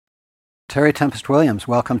Terry Tempest Williams,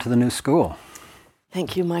 welcome to the new school.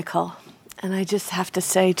 Thank you, Michael. And I just have to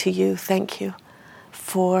say to you, thank you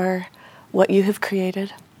for what you have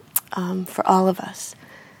created for all of us.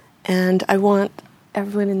 And I want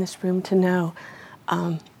everyone in this room to know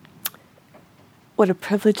what a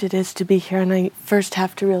privilege it is to be here. And I first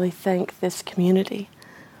have to really thank this community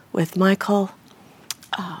with Michael,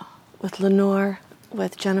 with Lenore,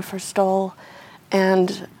 with Jennifer Stoll,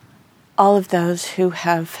 and all of those who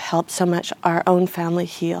have helped so much our own family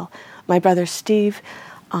heal. My brother Steve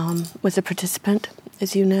was a participant,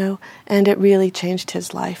 as you know, and it really changed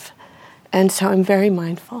his life. And so I'm very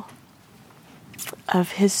mindful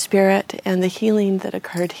of his spirit and the healing that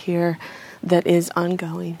occurred here that is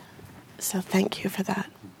ongoing. So thank you for that.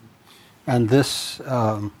 And this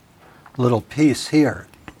little piece here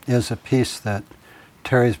is a piece that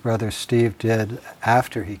Terry's brother Steve did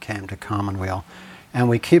after he came to Commonweal. And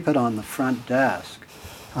we keep it on the front desk.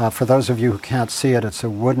 For those of you who can't see it, it's a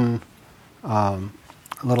wooden,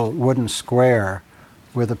 little wooden square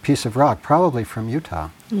with a piece of rock, probably from Utah,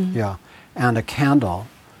 and a candle.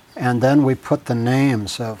 And then we put the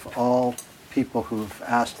names of all people who've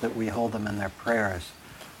asked that we hold them in their prayers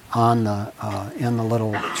on the in the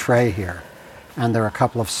little tray here. And there are a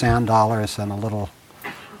couple of sand dollars and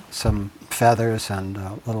some feathers and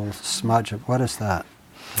a little smudge of, what is that?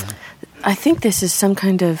 I think this is some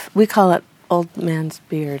kind of, we call it old man's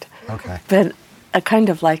beard. Okay. But a kind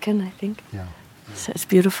of lichen, I think. Yeah. So it's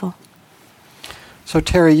beautiful. So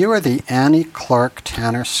Terry, you are the Annie Clark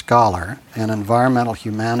Tanner Scholar in Environmental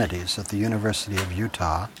Humanities at the University of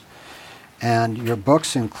Utah. And your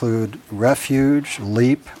books include Refuge,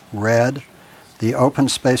 Leap, Red, The Open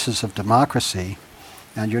Spaces of Democracy,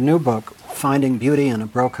 and your new book, Finding Beauty in a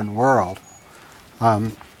Broken World,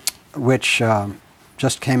 which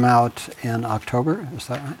just came out in October, is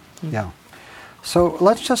that right? Mm-hmm. Yeah. So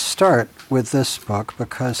let's just start with this book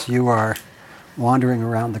because you are wandering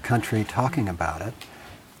around the country talking about it.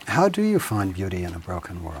 How do you find beauty in a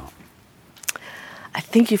broken world? I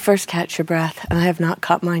think you first catch your breath, and I have not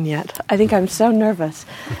caught mine yet. I think I'm so nervous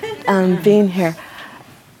being here.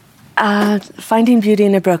 Finding beauty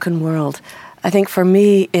in a broken world. I think for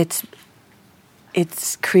me, it's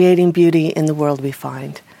creating beauty in the world we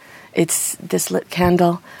find. It's this lit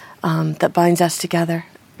candle that binds us together.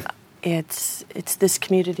 It's this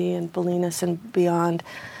community in Bolinas and beyond.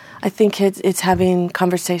 I think it's having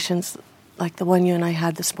conversations like the one you and I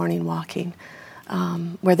had this morning walking,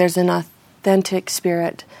 where there's an authentic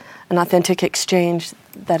spirit, an authentic exchange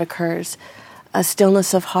that occurs, a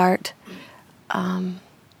stillness of heart. I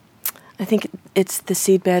think it's the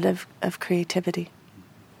seedbed of creativity,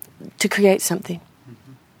 to create something.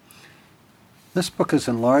 Mm-hmm. This book is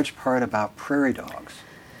in large part about prairie dogs.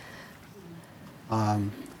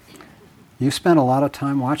 You spent a lot of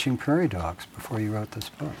time watching prairie dogs before you wrote this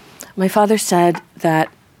book. My father said that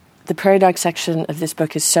the prairie dog section of this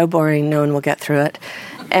book is so boring, no one will get through it.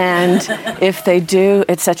 And if they do,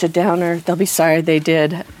 it's such a downer, they'll be sorry they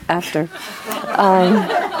did after.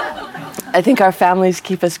 I think our families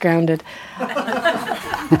keep us grounded.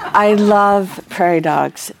 I love prairie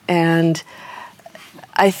dogs, and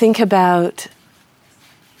I think about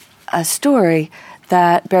a story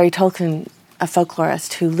that Barry Tolkien, a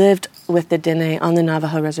folklorist who lived with the Dene on the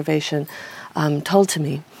Navajo reservation, told to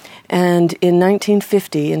me. And in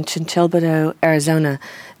 1950, in Chinchilbedo, Arizona,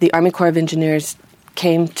 the Army Corps of Engineers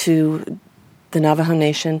came to the Navajo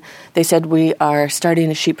Nation. They said, we are starting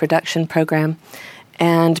a sheep production program,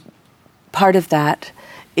 and part of that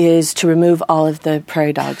is to remove all of the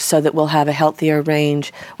prairie dogs so that we'll have a healthier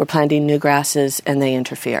range. We're planting new grasses, and they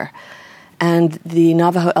interfere. And the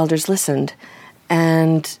Navajo elders listened,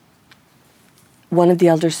 and one of the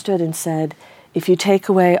elders stood and said, if you take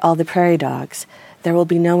away all the prairie dogs, there will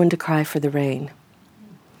be no one to cry for the rain.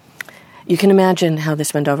 You can imagine how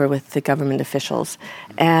this went over with the government officials.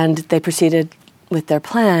 And they proceeded with their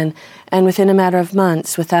plan, and within a matter of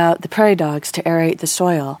months, without the prairie dogs to aerate the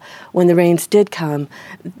soil, when the rains did come,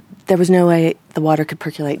 there was no way the water could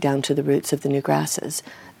percolate down to the roots of the new grasses.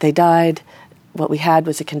 They died. What we had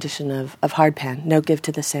was a condition of hardpan, no give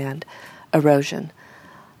to the sand, erosion.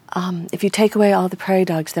 If you take away all the prairie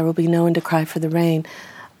dogs, there will be no one to cry for the rain.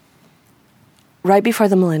 Right before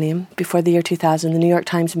the millennium, before the year 2000, the New York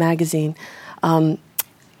Times Magazine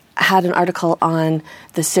had an article on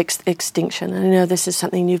the sixth extinction. And I know this is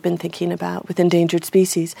something you've been thinking about with endangered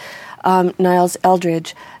species. Niles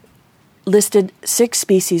Eldridge listed 6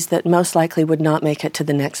 species that most likely would not make it to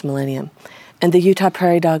the next millennium. And the Utah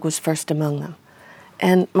prairie dog was first among them.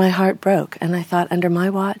 And my heart broke. And I thought, under my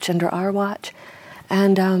watch, under our watch.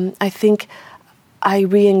 And I think I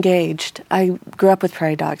re-engaged. I grew up with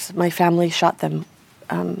prairie dogs. My family shot them.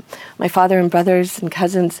 My father and brothers and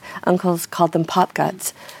cousins, uncles called them pop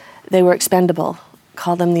guts. They were expendable,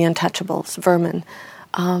 called them the untouchables, vermin.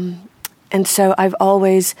 And so I've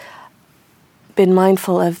always been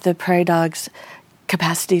mindful of the prairie dogs'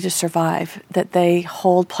 capacity to survive, that they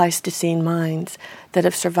hold Pleistocene minds that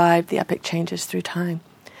have survived the epic changes through time.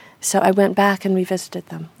 So I went back and revisited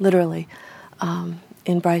them, literally,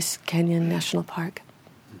 in Bryce Canyon National Park.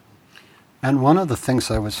 And one of the things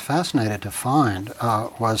I was fascinated to find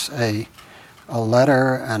was a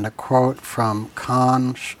letter and a quote from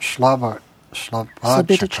Khan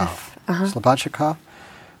Slobodchikov,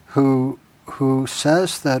 who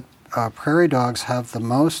says that prairie dogs have the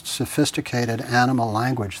most sophisticated animal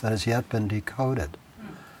language that has yet been decoded.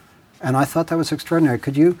 And I thought that was extraordinary.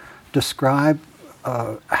 Could you describe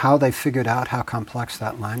how they figured out how complex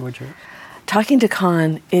that language is? Talking to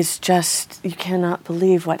Khan is just, you cannot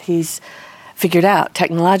believe what he's figured out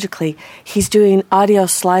technologically. He's doing audio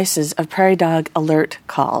slices of prairie dog alert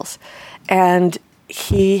calls. And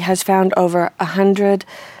he has found over 100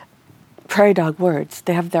 prairie dog words.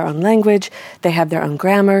 They have their own language, they have their own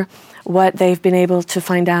grammar. What they've been able to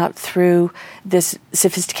find out through this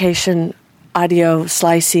sophistication, audio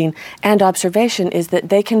slicing, and observation is that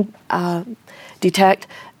they can detect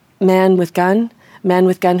man with gun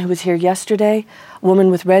who was here yesterday,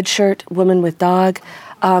 woman with red shirt, woman with dog.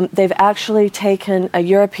 They've actually taken a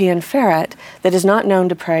European ferret that is not known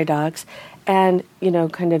to prairie dogs and,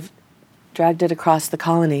 kind of dragged it across the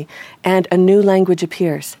colony, and a new language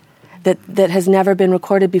appears that has never been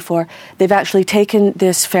recorded before. They've actually taken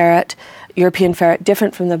this ferret, European ferret,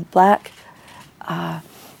 different from the black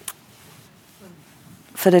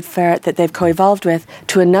footed ferret that they've co-evolved with,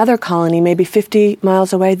 to another colony maybe 50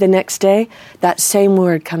 miles away. The next day, that same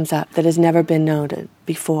word comes up that has never been noted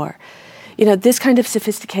before. This kind of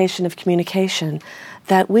sophistication of communication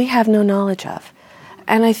that we have no knowledge of.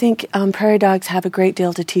 And I think prairie dogs have a great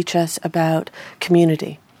deal to teach us about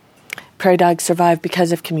community. Prairie dogs survive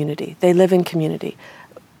because of community. They live in community.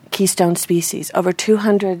 Keystone species. Over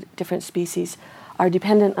 200 different species are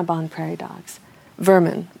dependent upon prairie dogs.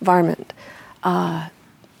 Varmint.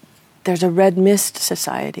 There's a red mist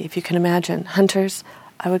society, if you can imagine. Hunters,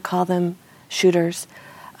 I would call them shooters,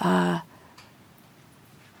 that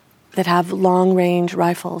have long-range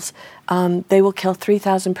rifles. They will kill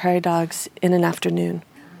 3,000 prairie dogs in an afternoon.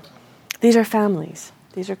 These are families.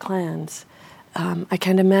 These are clans. I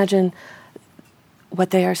can't imagine what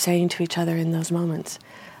they are saying to each other in those moments.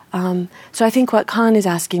 So I think what Khan is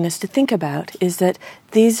asking us to think about is that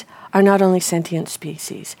these are not only sentient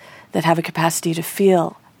species that have a capacity to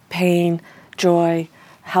feel pain, joy,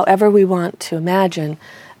 however we want to imagine,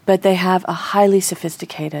 but they have a highly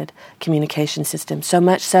sophisticated communication system, so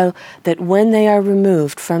much so that when they are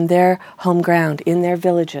removed from their home ground in their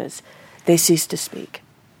villages, they cease to speak.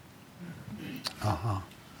 I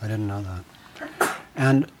didn't know that.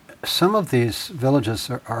 And some of these villages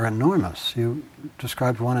are enormous. You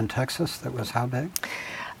described one in Texas that was how big?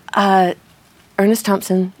 Ernest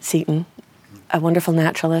Thompson Seton, a wonderful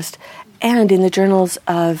naturalist, and in the journals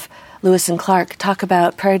of Lewis and Clark, talk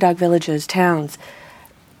about prairie dog villages, towns.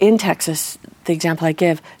 In Texas, the example I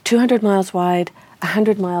give, 200 miles wide,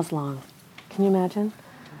 100 miles long. Can you imagine?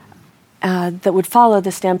 That would follow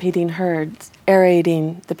the stampeding herds,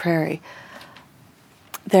 aerating the prairie.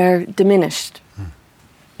 They're diminished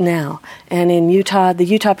now. And in Utah, the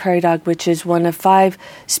Utah prairie dog, which is one of 5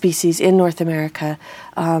 species in North America,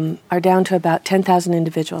 are down to about 10,000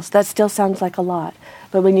 individuals. That still sounds like a lot.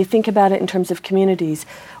 But when you think about it in terms of communities,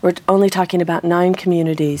 we're only talking about 9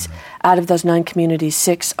 communities. Out of those 9 communities,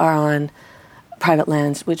 6 are on private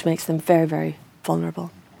lands, which makes them very, very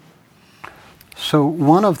vulnerable. So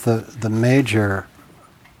one of the major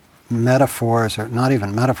metaphors, or not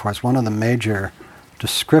even metaphors, one of the major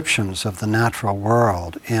descriptions of the natural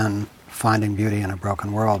world in Finding Beauty in a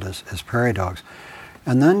Broken World is prairie dogs.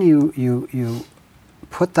 And then you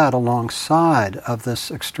put that alongside of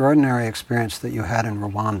this extraordinary experience that you had in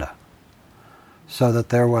Rwanda. So that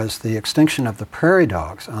there was the extinction of the prairie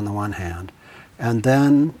dogs on the one hand, and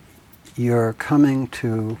then you're coming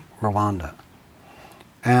to Rwanda.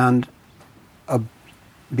 And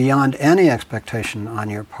beyond any expectation on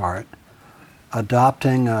your part,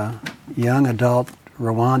 adopting a young adult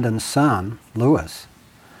Rwandan son, Louis.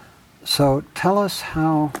 So tell us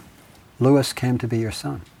how Louis came to be your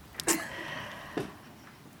son.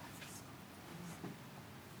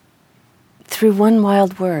 Through one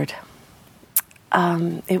wild word.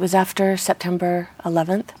 It was after September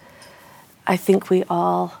 11th. I think we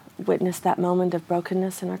all witnessed that moment of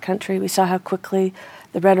brokenness in our country. We saw how quickly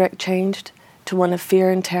the rhetoric changed to one of fear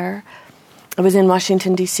and terror. I was in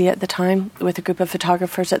Washington, D.C. at the time with a group of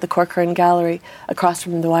photographers at the Corcoran Gallery across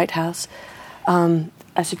from the White House.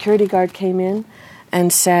 A security guard came in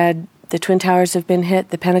and said, "The Twin Towers have been hit,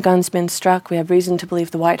 the Pentagon's been struck, we have reason to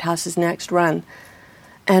believe the White House is next, run."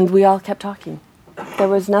 And we all kept talking. There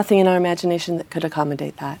was nothing in our imagination that could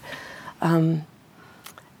accommodate that.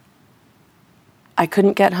 I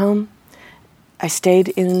couldn't get home. I stayed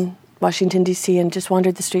in Washington, D.C. and just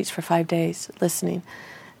wandered the streets for 5 days listening.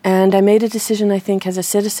 And I made a decision, I think, as a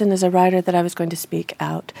citizen, as a writer, that I was going to speak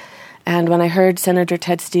out. And when I heard Senator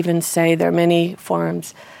Ted Stevens say there are many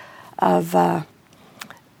forms of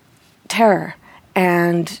terror,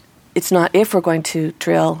 and it's not if we're going to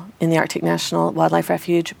drill in the Arctic National Wildlife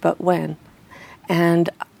Refuge, but when. And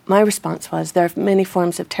my response was, there are many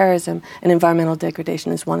forms of terrorism, and environmental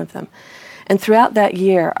degradation is one of them. And throughout that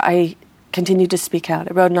year, I continued to speak out.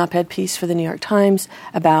 I wrote an op-ed piece for the New York Times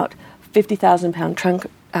about 50,000-pound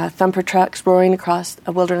thumper trucks roaring across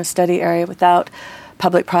a wilderness study area without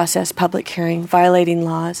public process, public hearing, violating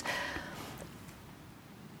laws.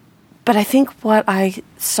 But I think what I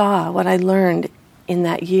saw, what I learned in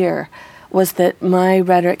that year, was that my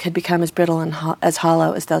rhetoric had become as brittle and as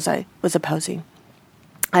hollow as those I was opposing.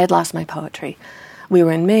 I had lost my poetry. We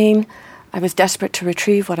were in Maine. I was desperate to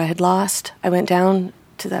retrieve what I had lost. I went down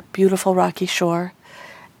to that beautiful rocky shore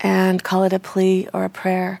and call it a plea or a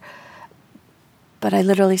prayer. But I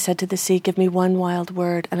literally said to the sea, "Give me one wild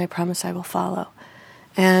word, and I promise I will follow."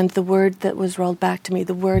 And the word that was rolled back to me,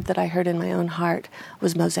 the word that I heard in my own heart,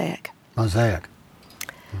 was mosaic. Mosaic.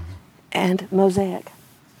 And mosaic.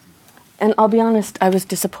 And I'll be honest, I was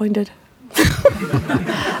disappointed.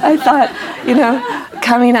 I thought,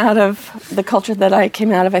 coming out of the culture that I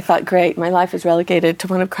came out of, I thought, great, my life is relegated to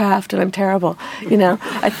one of craft, and I'm terrible.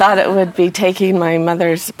 I thought it would be taking my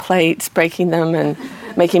mother's plates, breaking them, and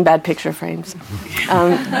making bad picture frames.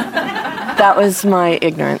 That was my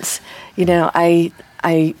ignorance.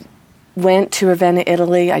 I went to Ravenna,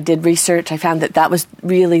 Italy. I did research. I found that was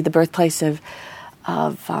really the birthplace of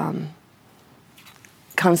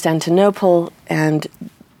Constantinople and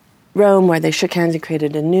Rome, where they shook hands and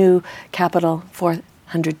created a new capital,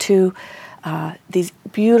 402. These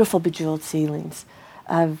beautiful bejeweled ceilings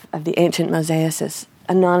of the ancient mosaicists,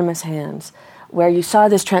 anonymous hands, where you saw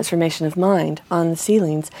this transformation of mind on the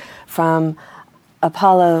ceilings from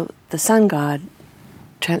Apollo, the sun god,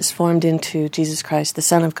 transformed into Jesus Christ, the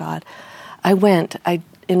Son of God. I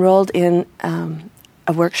enrolled in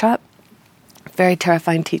a workshop, a very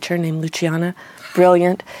terrifying teacher named Luciana,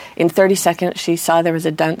 brilliant. In 30 seconds, she saw there was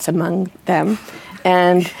a dunce among them.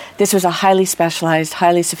 And this was a highly specialized,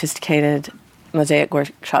 highly sophisticated mosaic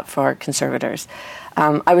workshop for conservators.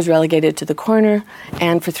 I was relegated to the corner,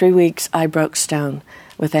 and for 3 weeks, I broke stone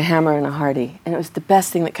with a hammer and a Hardy. And it was the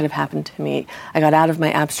best thing that could have happened to me. I got out of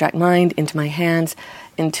my abstract mind, into my hands,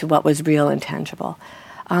 into what was real and tangible.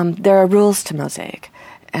 There are rules to mosaic,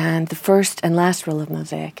 and the first and last rule of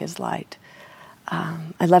mosaic is light.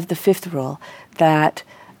 I love the fifth rule, that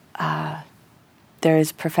there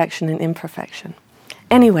is perfection and imperfection.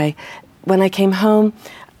 Anyway, when I came home,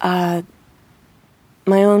 my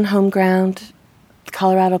own home ground, the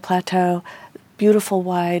Colorado Plateau, beautiful,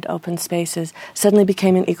 wide, open spaces, suddenly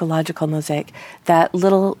became an ecological mosaic. That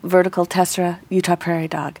little vertical tessera, Utah prairie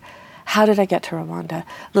dog. How did I get to Rwanda?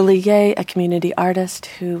 Lily Ye, a community artist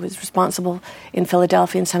who was responsible in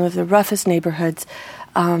Philadelphia in some of the roughest neighborhoods,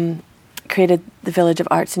 created the Village of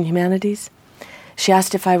Arts and Humanities. She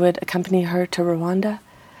asked if I would accompany her to Rwanda.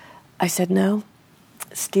 I said no.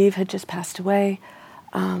 Steve had just passed away.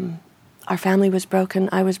 Our family was broken.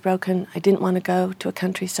 I was broken. I didn't want to go to a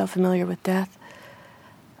country so familiar with death.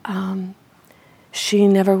 She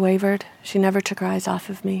never wavered. She never took her eyes off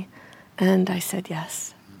of me. And I said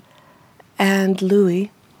yes. And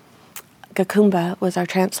Louis Gakumba was our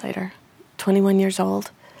translator, 21 years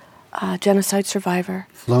old, genocide survivor.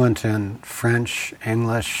 Fluent in French,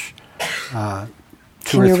 English,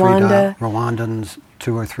 Rwandans,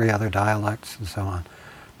 2 or 3 other dialects, and so on.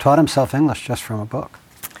 Taught himself English just from a book.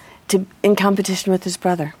 In competition with his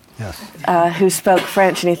brother. Yes. Who spoke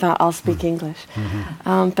French, and he thought, I'll speak English.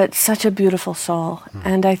 Mm-hmm. But such a beautiful soul. Mm-hmm.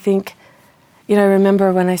 And I think, I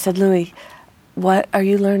remember when I said, Louis, what are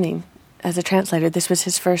you learning as a translator? This was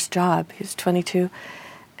his first job. He was 22.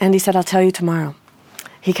 And he said, I'll tell you tomorrow.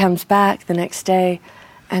 He comes back the next day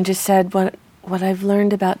and just said, what I've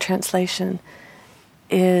learned about translation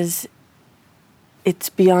is it's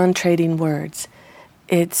beyond trading words.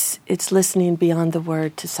 It's listening beyond the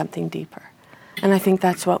word to something deeper. And I think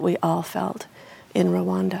that's what we all felt in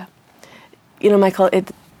Rwanda. Michael,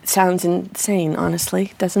 it sounds insane,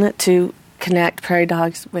 honestly, doesn't it, to connect prairie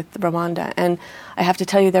dogs with Rwanda. And I have to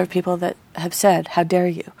tell you, there are people that have said, how dare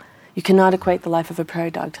you? You cannot equate the life of a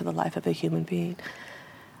prairie dog to the life of a human being.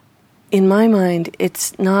 In my mind,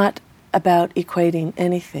 it's not about equating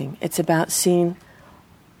anything. It's about seeing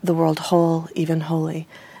the world whole, even wholly.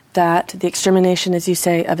 That the extermination, as you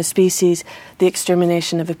say, of a species, the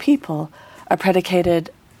extermination of a people are predicated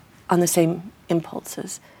on the same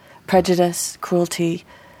impulses: prejudice, cruelty,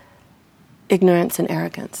 ignorance, and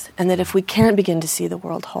arrogance. And that if we can't begin to see the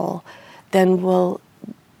world whole, then we'll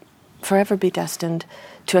forever be destined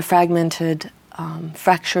to a fragmented,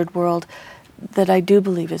 fractured world that I do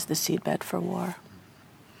believe is the seedbed for war.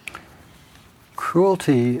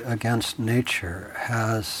 Cruelty against nature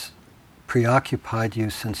has preoccupied you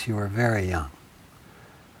since you were very young.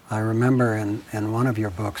 I remember in one of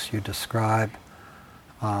your books you describe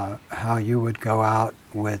how you would go out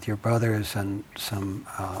with your brothers and some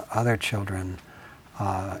other children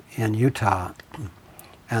in Utah,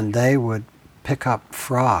 and they would pick up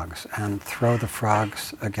frogs and throw the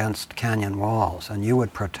frogs against canyon walls, and you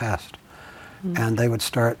would protest. And they would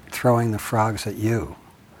start throwing the frogs at you.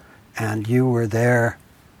 And you were there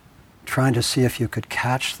trying to see if you could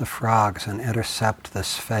catch the frogs and intercept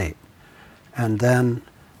this fate. And then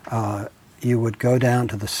you would go down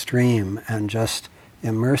to the stream and just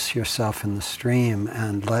immerse yourself in the stream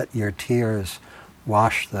and let your tears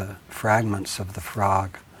wash the fragments of the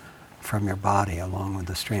frog from your body along with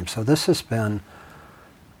the stream. So this has been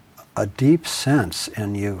a deep sense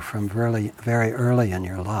in you from very, very early in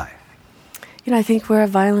your life. You know, I think we're a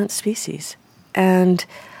violent species. And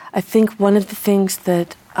I think one of the things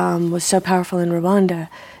that was so powerful in Rwanda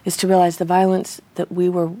is to realize the violence that we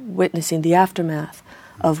were witnessing, the aftermath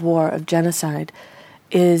of war, of genocide,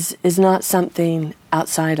 is not something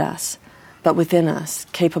outside us, but within us,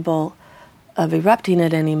 capable of erupting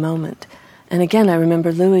at any moment. And again, I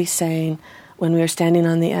remember Louis saying, when we were standing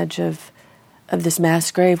on the edge of this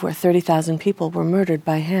mass grave where 30,000 people were murdered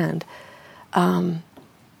by hand,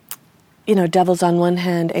 you know, devils on one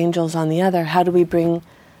hand, angels on the other. How do we bring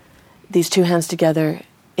these two hands together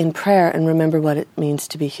in prayer and remember what it means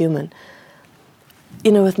to be human?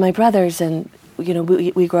 You know, with my brothers, and, you know,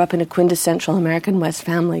 we grew up in a quintessential American West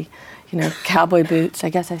family, you know, cowboy boots. I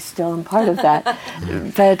guess I still am part of that.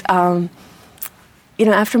 But, you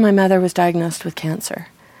know, after my mother was diagnosed with cancer,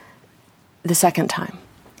 the second time,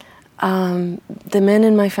 the men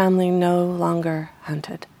in my family no longer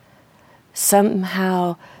hunted.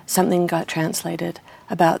 Somehow something got translated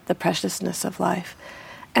about the preciousness of life.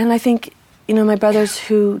 And I think, you know, my brothers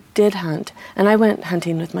who did hunt, and I went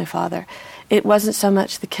hunting with my father, it wasn't so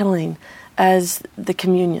much the killing as the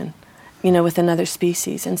communion, you know, with another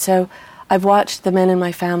species. And so I've watched the men in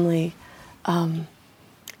my family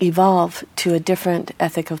evolve to a different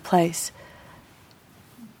ethic of place.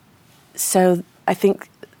 So I think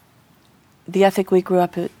the ethic we grew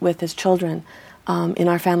up with as children in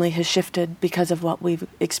our family has shifted because of what we've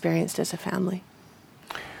experienced as a family.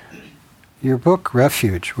 Your book,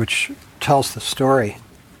 Refuge, which tells the story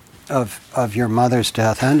of your mother's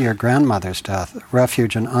death and your grandmother's death,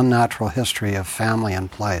 Refuge, an unnatural history of family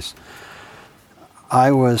and place.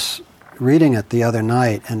 I was reading it the other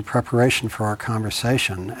night in preparation for our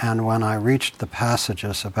conversation, and when I reached the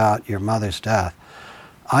passages about your mother's death,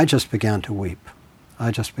 I just began to weep.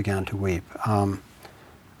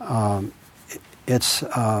 It's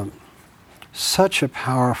such a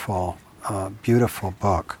powerful, beautiful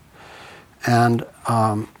book. And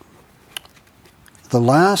the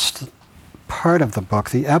last part of the book,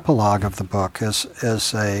 the epilogue of the book,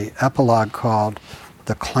 is a epilogue called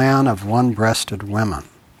The Clan of One-Breasted Women.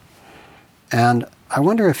 And I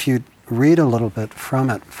wonder if you'd read a little bit from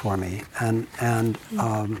it for me and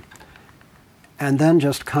then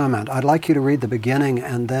just comment. I'd like you to read the beginning,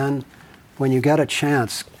 and then when you get a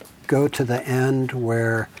chance, go to the end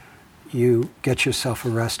where you get yourself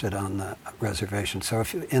arrested on the reservation. So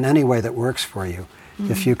if in any way that works for you,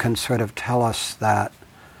 if you can sort of tell us that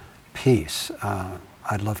piece,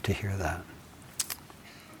 I'd love to hear that.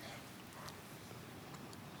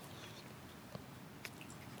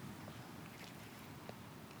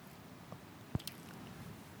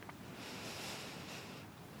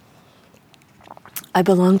 I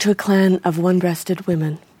belong to a clan of one-breasted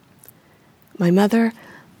women. My mother,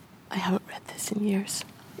 I haven't read this in years.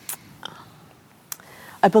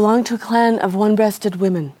 I belong to a clan of one-breasted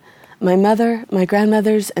women. My mother, my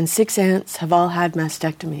grandmothers, and 6 aunts have all had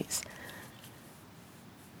mastectomies.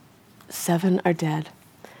 7 are dead.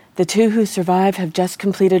 The 2 who survive have just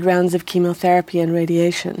completed rounds of chemotherapy and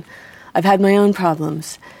radiation. I've had my own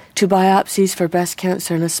problems. 2 biopsies for breast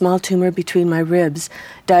cancer and a small tumor between my ribs,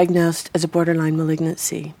 diagnosed as a borderline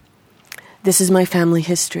malignancy. This is my family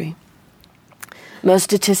history. Most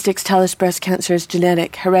statistics tell us breast cancer is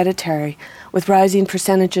genetic, hereditary, with rising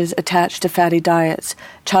percentages attached to fatty diets,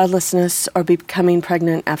 childlessness, or becoming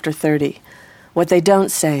pregnant after 30. What they don't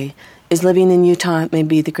say is living in Utah may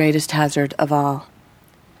be the greatest hazard of all.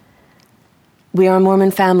 We are a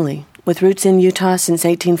Mormon family, with roots in Utah since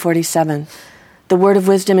 1847. The word of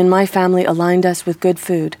wisdom in my family aligned us with good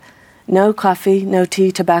food. No coffee, no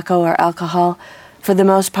tea, tobacco, or alcohol. For the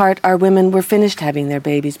most part, our women were finished having their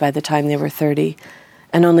babies by the time they were 30,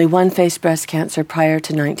 and only one faced breast cancer prior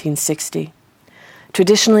to 1960.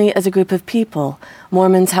 Traditionally, as a group of people,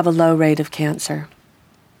 Mormons have a low rate of cancer.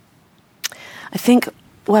 I think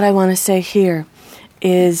what I want to say here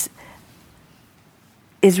is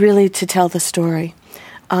really to tell the story.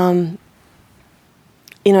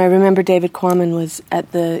 I remember David Quammen was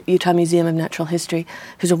at the Utah Museum of Natural History,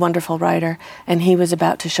 who's a wonderful writer, and he was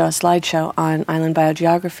about to show a slideshow on island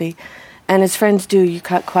biogeography. And as friends do, you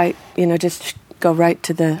can't quite, just go right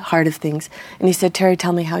to the heart of things. And he said, "Terry,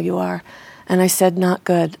 tell me how you are." And I said, "Not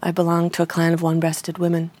good. I belong to a clan of one-breasted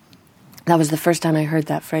women." That was the first time I heard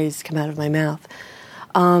that phrase come out of my mouth.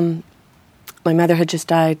 My mother had just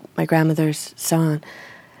died, my grandmother's, so on.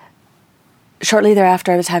 Shortly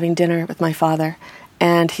thereafter, I was having dinner with my father,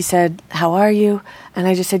 and he said, "How are you?" And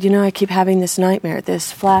I just said, I keep having this nightmare,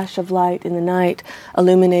 this flash of light in the night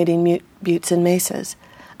illuminating buttes and mesas,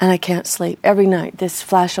 and I can't sleep. Every night, this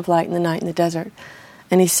flash of light in the night in the desert.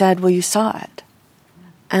 And he said, "Well, you saw it."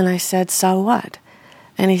 And I said, "Saw what?"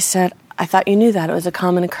 And he said, "I thought you knew that. It was a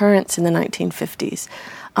common occurrence in the 1950s.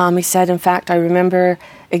 He said, "In fact, I remember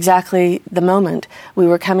exactly the moment. We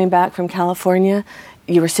were coming back from California.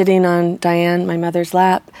 You were sitting on Diane, my mother's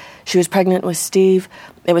lap. She was pregnant with Steve.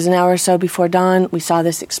 It was an hour or so before dawn. We saw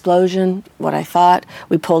this explosion, what I thought.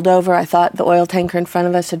 We pulled over. I thought the oil tanker in front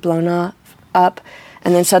of us had blown up.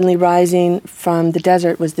 And then suddenly rising from the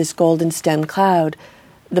desert was this golden stemmed cloud,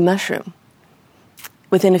 the mushroom.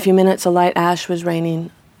 Within a few minutes, a light ash was raining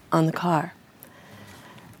on the car."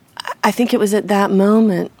 I think it was at that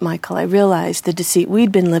moment, Michael, I realized the deceit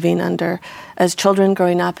we'd been living under as children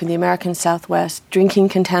growing up in the American Southwest, drinking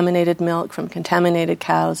contaminated milk from contaminated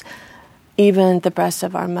cows, even the breasts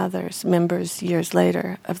of our mothers, members years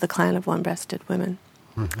later of the clan of one-breasted women.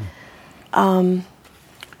 Mm-hmm.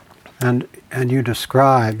 And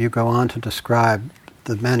you go on to describe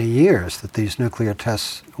the many years that these nuclear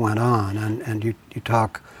tests went on, and you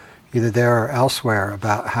talk either there or elsewhere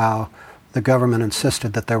about how the government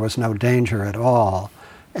insisted that there was no danger at all,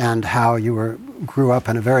 and how you grew up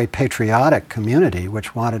in a very patriotic community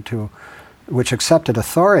which accepted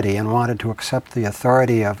authority and wanted to accept the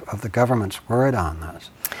authority of the government's word on this.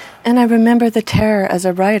 And I remember the terror as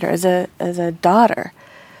a writer, as a daughter,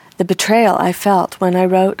 the betrayal I felt when I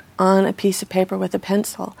wrote on a piece of paper with a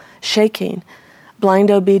pencil, shaking, "Blind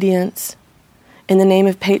obedience in the name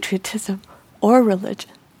of patriotism or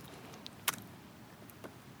religion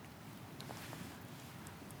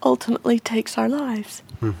ultimately takes our lives."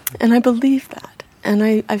 Mm-hmm. And I believe that.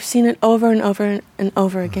 And I've seen it over and over and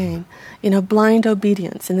over again. Blind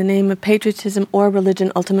obedience in the name of patriotism or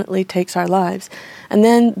religion ultimately takes our lives. And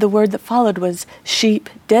then the word that followed was sheep,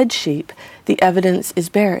 dead sheep, the evidence is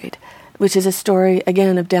buried, which is a story,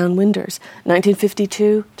 again, of downwinders.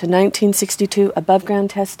 1952 to 1962, above-ground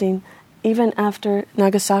testing, even after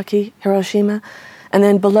Nagasaki, Hiroshima, and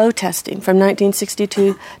then below testing from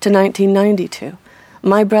 1962 to 1992.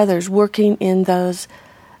 My brothers working in those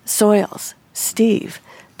soils, Steve,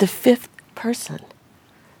 the fifth person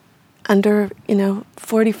under,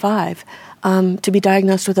 45, to be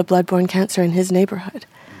diagnosed with a blood-borne cancer in his neighborhood.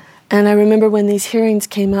 And I remember when these hearings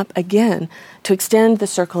came up again to extend the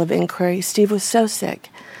circle of inquiry, Steve was so sick.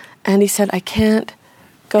 And he said, "I can't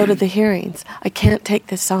go to the hearings. I can't take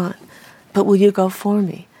this on. But will you go for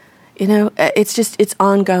me?" It's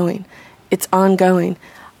ongoing. It's ongoing.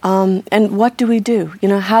 And what do we do?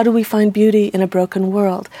 How do we find beauty in a broken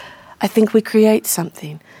world? I think we create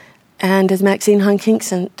something. And as Maxine Hung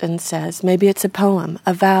Kingston says, maybe it's a poem,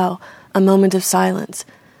 a vow, a moment of silence.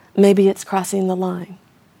 Maybe it's crossing the line.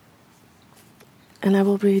 And I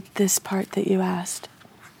will read this part that you asked.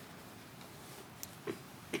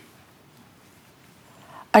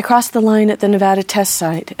 "I crossed the line at the Nevada test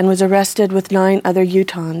site and was arrested with 9 other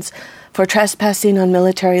Utahns for trespassing on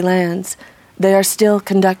military lands. They are still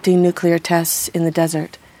conducting nuclear tests in the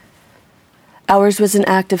desert. Ours was an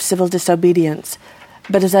act of civil disobedience,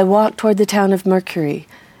 but as I walked toward the town of Mercury,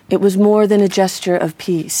 it was more than a gesture of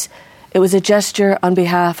peace. It was a gesture on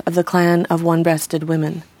behalf of the clan of one-breasted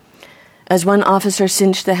women. As one officer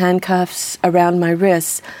cinched the handcuffs around my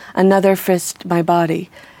wrists, another frisked my body,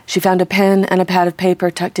 She found a pen and a pad of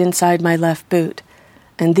paper tucked inside my left boot.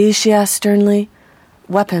 "And these?" she asked sternly.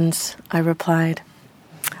 "Weapons," I replied.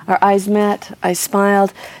 Our eyes met. I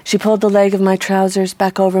smiled. She pulled the leg of my trousers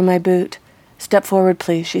back over my boot. "Step forward,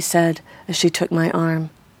 please," she said as she took my arm,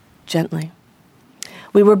 gently.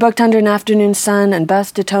 We were booked under an afternoon sun and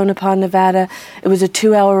bused to Tonopah, Nevada. It was a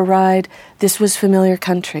 2-hour ride. This was familiar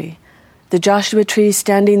country. The Joshua trees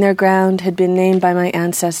standing their ground had been named by my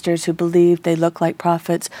ancestors who believed they looked like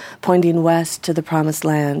prophets pointing west to the promised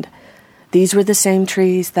land. These were the same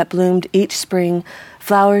trees that bloomed each spring,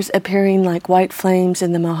 flowers appearing like white flames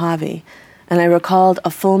in the Mojave, and I recalled a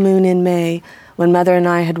full moon in May when Mother and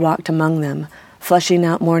I had walked among them, flushing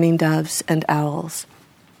out mourning doves and owls.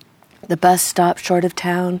 The bus stopped short of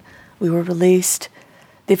town. We were released.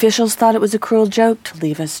 The officials thought it was a cruel joke to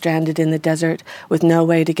leave us stranded in the desert with no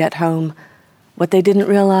way to get home. What they didn't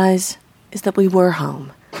realize is that we were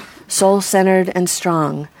home, soul-centered and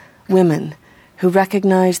strong, women who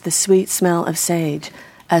recognized the sweet smell of sage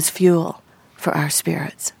as fuel for our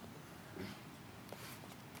spirits.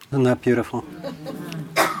 Isn't that beautiful?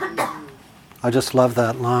 I just love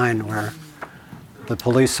that line where the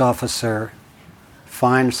police officer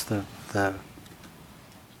finds the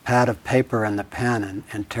pad of paper and the pen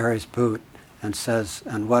in Terry's boot and says,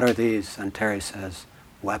 "And what are these?" And Terry says,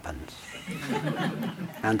 "Weapons."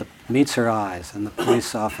 And meets her eyes, and the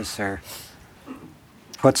police officer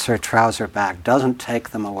puts her trouser back, doesn't take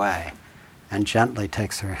them away, and gently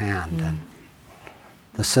takes her hand. And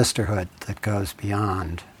the sisterhood that goes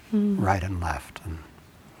beyond right and left. And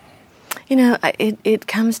you know, it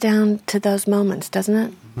comes down to those moments, doesn't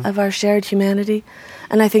it, of our shared humanity?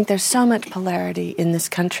 And I think there's so much polarity in this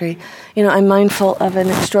country. You know, I'm mindful of an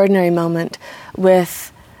extraordinary moment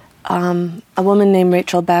with a woman named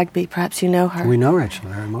Rachel Bagby. Perhaps you know her. We know Rachel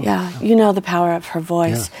very well. Yeah, you know the power of her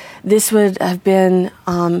voice. Yeah. This would have been,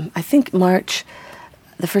 I think, March,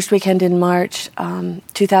 the first weekend in March,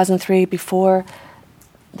 2003, before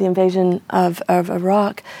the invasion of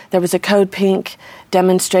Iraq. There was a Code Pink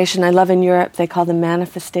demonstration. I love in Europe, they call them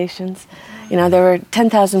manifestations. You know, there were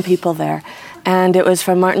 10,000 people there. And it was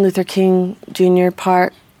from Martin Luther King Jr.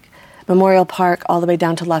 Park, Memorial Park, all the way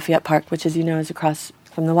down to Lafayette Park, which, as you know, is across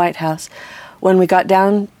from the White House. When we got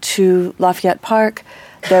down to Lafayette Park,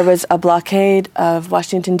 there was a blockade of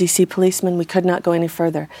Washington, D.C. policemen. We could not go any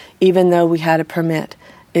further, even though we had a permit.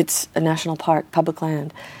 It's a national park, public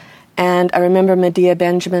land. And I remember Medea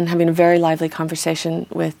Benjamin having a very lively conversation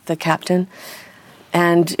with the captain.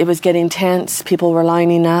 And it was getting tense. People were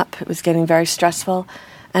lining up. It was getting very stressful.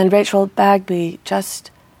 And Rachel Bagby just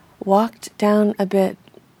walked down a bit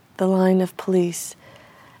the line of police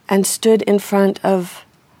and stood in front of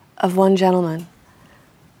one gentleman,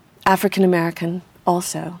 African American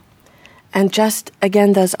also. And just,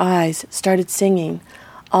 again, those eyes started singing,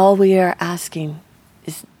 "All we are asking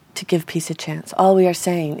is to give peace a chance. All we are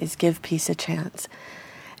saying is give peace a chance."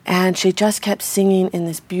 And she just kept singing in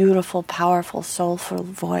this beautiful, powerful, soulful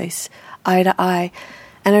voice, eye to eye.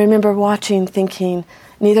 And I remember watching, thinking,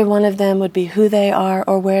 neither one of them would be who they are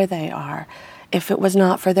or where they are if it was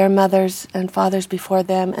not for their mothers and fathers before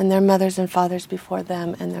them, and their mothers and fathers before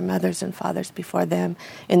them, and their mothers and fathers before them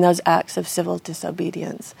in those acts of civil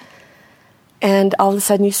disobedience. And all of a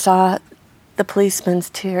sudden you saw the policeman's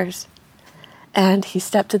tears, and he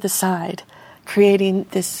stepped to the side, creating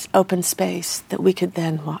this open space that we could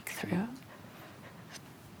then walk through.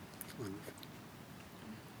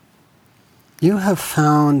 You have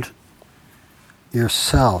found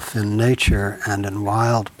yourself in nature and in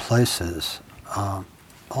wild places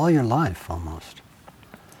all your life, almost.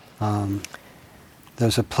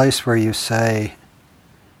 There's a place where you say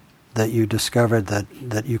that you discovered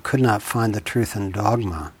that you could not find the truth in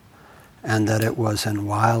dogma, and that it was in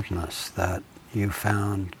wildness that you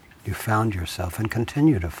found yourself and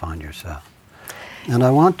continue to find yourself. And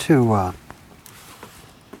I want to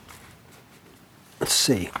let's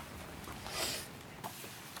see,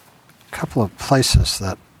 a couple of places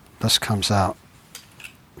that this comes out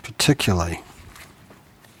particularly.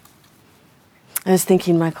 I was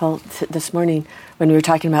thinking, Michael, this morning when we were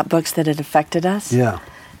talking about books that had affected us. Yeah.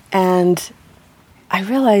 And I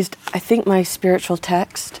realized, I think my spiritual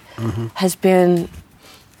text has been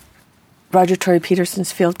Roger Tory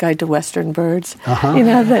Peterson's Field Guide to Western Birds. You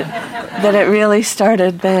know, that it really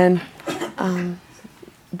started then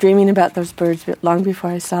dreaming about those birds long before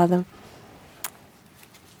I saw them.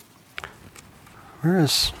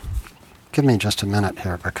 Give me just a minute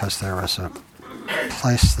here, because there was a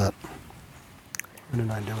place that, what did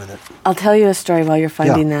I do with it? I'll tell you a story while you're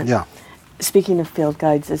finding that. Yeah. Speaking of field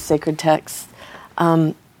guides as sacred texts,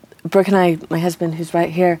 Brooke and I, my husband who's right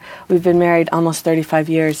here, we've been married almost 35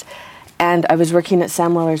 years. And I was working at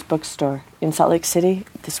Sam Weller's bookstore in Salt Lake City,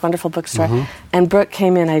 this wonderful bookstore. Mm-hmm. And Brooke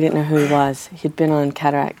came in, I didn't know who he was. He'd been on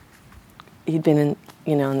cataract. He'd been in,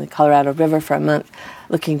 in the Colorado River for a month,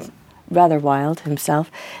 looking rather wild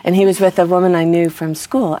himself. And he was with a woman I knew from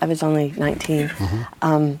school. I was only 19.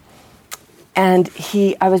 Mm-hmm. And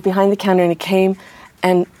I was behind the counter, and he came,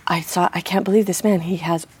 and I thought, I can't believe this man.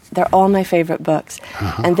 They're all my favorite books.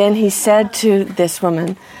 Uh-huh. And then he said to this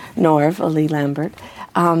woman, Norv, Lee Lambert,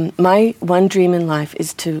 my one dream in life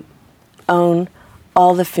is to own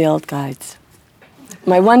all the field guides.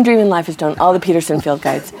 My one dream in life is to own all the Peterson field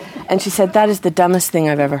guides. And she said, that is the dumbest thing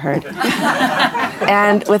I've ever heard.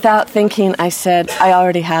 And without thinking, I said, I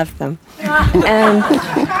already have them. And,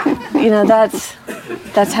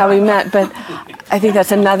 that's how we met. But I think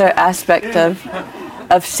that's another aspect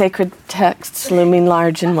of sacred texts looming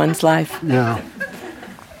large in one's life. Yeah.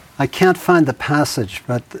 I can't find the passage,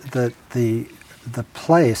 but the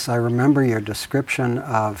place, I remember your description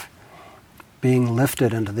of being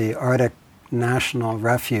lifted into the Arctic National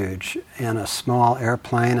Refuge in a small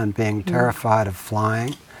airplane and being terrified of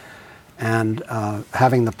flying, and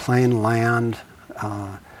having the plane land,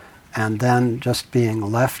 and then just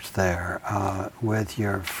being left there with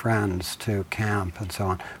your friends to camp and so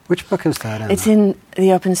on. Which book is that in? It's in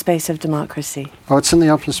The Open Space of Democracy. Oh, it's in The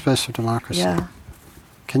Open Space of Democracy. Yeah.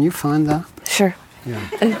 Can you find that? Sure. Yeah.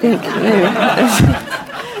 I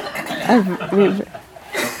think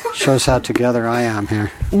shows how together I am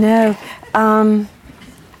here. No.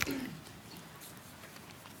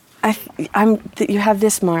 You have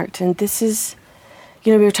this marked, and this is,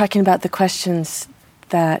 we were talking about the questions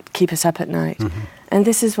that keep us up at night. Mm-hmm. And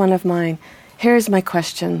this is one of mine. Here's my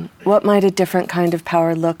question. What might a different kind of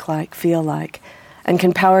power look like, feel like? And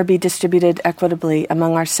can power be distributed equitably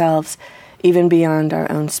among ourselves, even beyond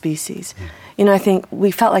our own species? Mm-hmm. I think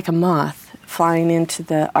we felt like a moth flying into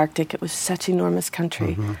the Arctic. It was such enormous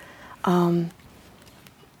country. Mm-hmm.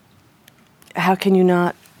 How can you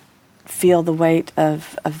not feel the weight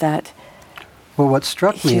of that? Well, what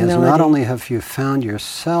struck me humility. is not only have you found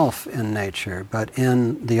yourself in nature, but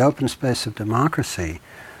in the open space of democracy,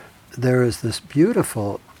 there is this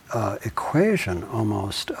beautiful equation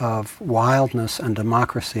almost of wildness and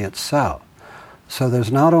democracy itself. So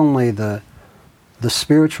there's not only the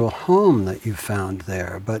spiritual home that you found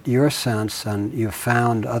there, but your sense, and you've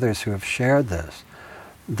found others who have shared this,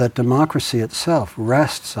 that democracy itself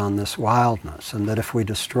rests on this wildness, and that if we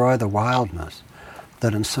destroy the wildness,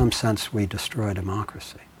 that in some sense we destroy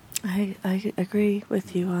democracy. I agree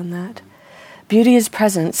with you on that. Beauty is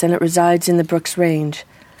presence, and it resides in the Brooks Range.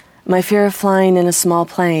 My fear of flying in a small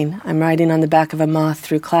plane, I'm riding on the back of a moth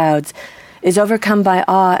through clouds, is overcome by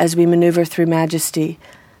awe as we maneuver through majesty.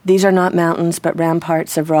 These are not mountains, but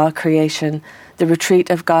ramparts of raw creation, the retreat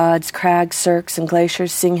of gods. Crags, cirques, and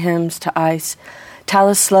glaciers sing hymns to ice.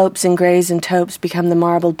 Talus slopes and grays and taupes become the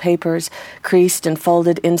marbled papers, creased and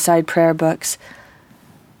folded inside prayer books.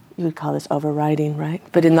 You would call this overriding, right?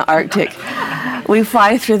 But in the Arctic. We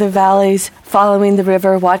fly through the valleys, following the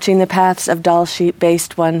river, watching the paths of Dall sheep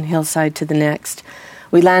baste one hillside to the next.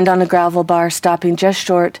 We land on a gravel bar, stopping just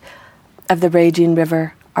short of the raging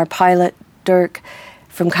river. Our pilot, Dirk,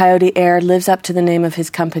 from Coyote Air, lives up to the name of his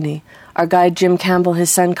company. Our guide, Jim Campbell,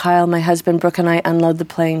 his son Kyle, my husband Brooke, and I unload the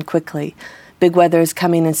plane quickly. Big Weather is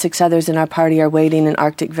coming, and 6 others in our party are waiting in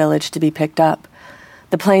Arctic Village to be picked up.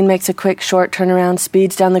 The plane makes a quick, short turnaround,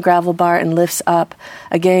 speeds down the gravel bar, and lifts up.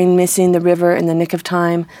 Again, missing the river in the nick of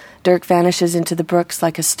time, Dirk vanishes into the brooks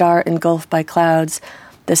like a star engulfed by clouds.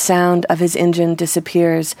 The sound of his engine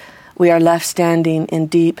disappears. We are left standing in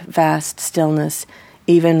deep, vast stillness,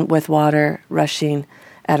 even with water rushing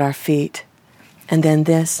at our feet. And then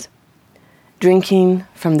this. Drinking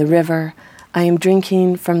from the river. I am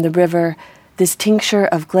drinking from the river. This tincture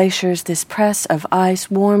of glaciers, this press of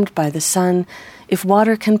ice warmed by the sun. If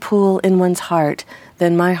water can pool in one's heart,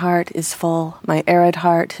 then my heart is full. My arid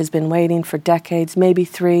heart has been waiting for decades, maybe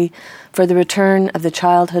 3, for the return of the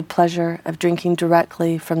childhood pleasure of drinking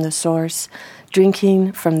directly from the source.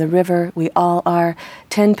 Drinking from the river, we all are.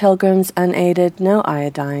 10 pilgrims unaided, no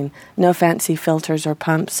iodine, no fancy filters or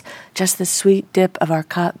pumps, just the sweet dip of our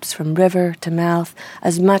cups from river to mouth,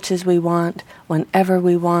 as much as we want, whenever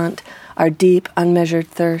we want. Our deep, unmeasured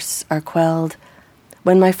thirsts are quelled.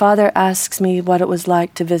 When my father asks me what it was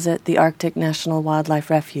like to visit the Arctic National Wildlife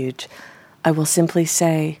Refuge, I will simply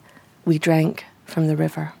say, we drank from the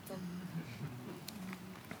river.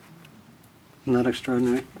 Isn't that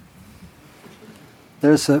extraordinary?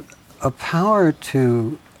 There's a power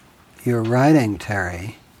to your writing,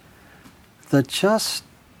 Terry, that just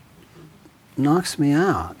knocks me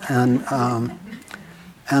out. And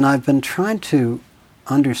I've been trying to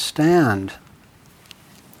understand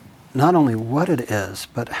not only what it is,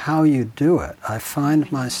 but how you do it. I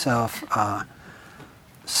find myself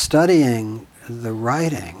studying the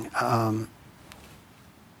writing.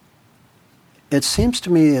 It seems to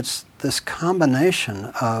me it's this combination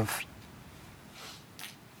of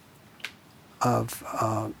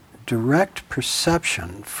direct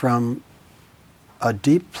perception from a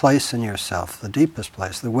deep place in yourself, the deepest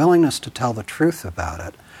place, the willingness to tell the truth about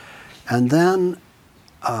it, and then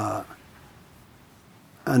an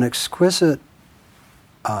exquisite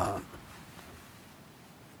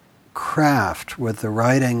craft with the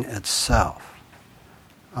writing itself.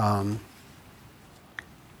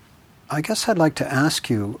 I guess I'd like to ask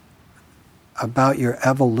you about your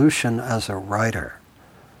evolution as a writer.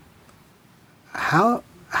 How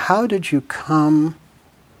did you come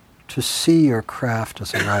to see your craft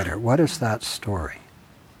as a writer? What is that story?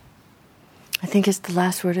 I think it's the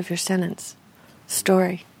last word of your sentence.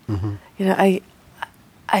 Story. Mm-hmm. You know,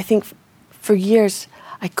 I think for years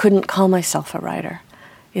I couldn't call myself a writer.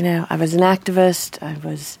 You know, I was an activist, I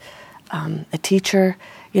was a teacher.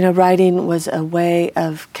 You know, writing was a way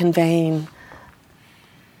of conveying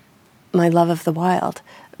my love of the wild.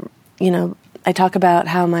 You know, I talk about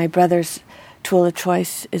how my brother's tool of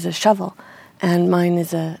choice is a shovel and mine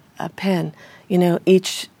is a pen. You know,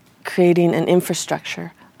 each creating an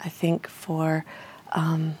infrastructure, I think, for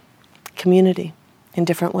community in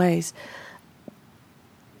different ways.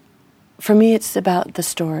 For me, it's about the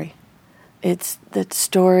story. It's that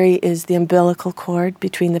story is the umbilical cord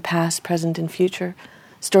between the past, present, and future.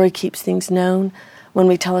 Story keeps things known. When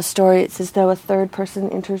we tell a story, it's as though a third person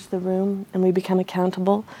enters the room and we become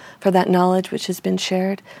accountable for that knowledge which has been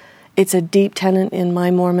shared. It's a deep tenet in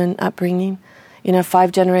my Mormon upbringing. You know,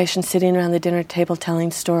 5 generations sitting around the dinner table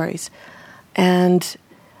telling stories. And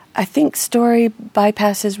I think story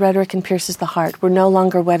bypasses rhetoric and pierces the heart. We're no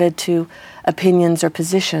longer wedded to opinions or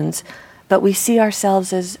positions, but we see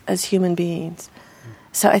ourselves as human beings.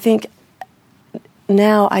 So I think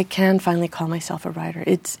now I can finally call myself a writer.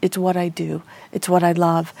 It's what I do. It's what I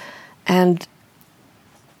love. And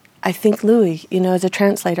I think Louis, you know, as a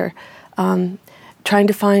translator, trying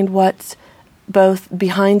to find what's both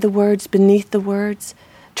behind the words, beneath the words,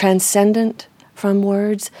 transcendent from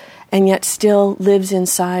words, and yet still lives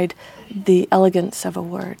inside the elegance of a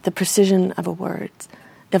word, the precision of a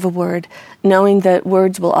word, knowing that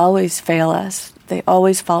words will always fail us. They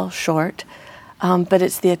always fall short, but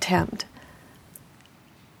it's the attempt.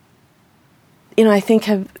 You know, I think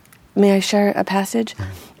may I share a passage?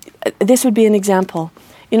 This would be an example.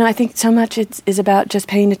 You know, I think so much is about just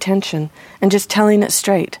paying attention and just telling it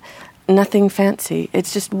straight. Nothing fancy.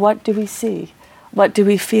 It's just, what do we see? What do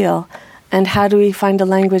we feel? And how do we find a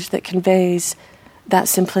language that conveys that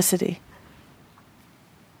simplicity?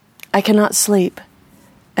 I cannot sleep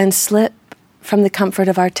and slip from the comfort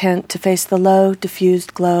of our tent to face the low,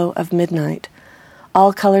 diffused glow of midnight.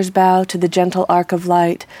 All colors bow to the gentle arc of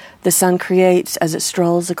light the sun creates as it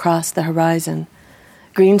strolls across the horizon.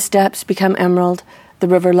 Green steps become emerald, the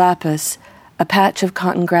river lapis, a patch of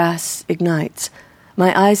cotton grass ignites.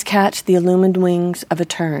 My eyes catch the illumined wings of a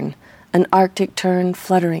tern, an Arctic tern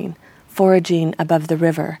fluttering, foraging above the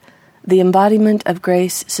river, the embodiment of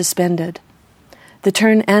grace suspended. The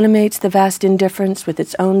tern animates the vast indifference with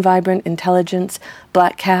its own vibrant intelligence,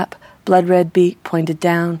 black cap, blood-red beak pointed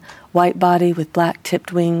down, white body with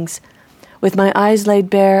black-tipped wings. With my eyes laid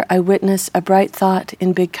bare, I witness a bright thought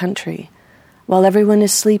in big country. While everyone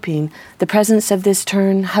is sleeping, the presence of this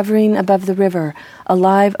tern hovering above the river,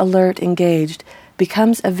 alive, alert, engaged,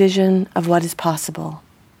 becomes a vision of what is possible.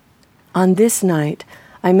 On this night,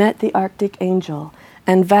 I met the Arctic angel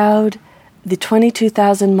and vowed the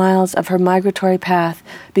 22,000 miles of her migratory path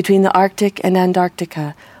between the Arctic and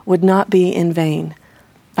Antarctica would not be in vain.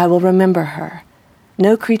 I will remember her.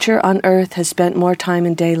 No creature on earth has spent more time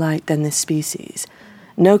in daylight than this species.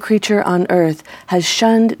 No creature on earth has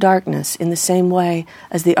shunned darkness in the same way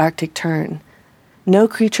as the Arctic tern. No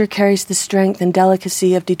creature carries the strength and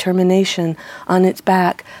delicacy of determination on its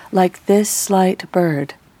back like this slight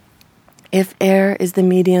bird. If air is the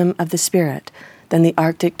medium of the spirit, then the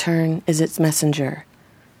Arctic tern is its messenger.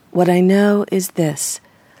 What I know is this: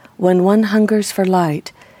 when one hungers for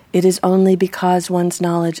light, it is only because one's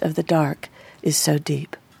knowledge of the dark is so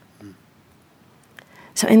deep.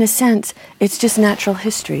 So in a sense, it's just natural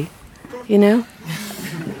history, you know?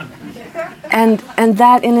 And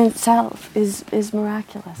that in itself is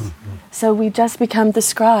miraculous. Mm-hmm. So we just become the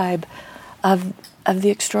scribe of the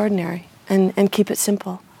extraordinary and keep it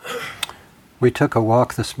simple. We took a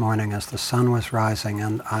walk this morning as the sun was rising,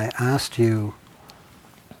 and I asked you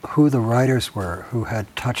who the writers were who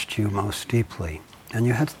had touched you most deeply. And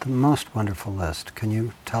you had the most wonderful list. Can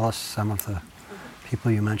you tell us some of the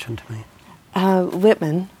people you mentioned to me?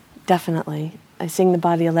 Whitman, definitely. I Sing the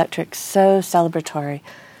Body Electric, so celebratory.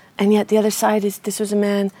 And yet the other side is this was a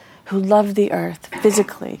man who loved the earth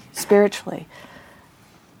physically, spiritually,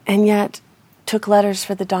 and yet took letters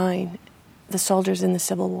for the dying, the soldiers in the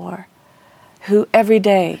Civil War, who every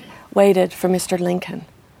day waited for Mr. Lincoln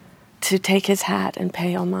to take his hat and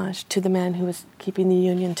pay homage to the man who was keeping the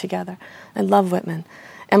Union together. I love Whitman.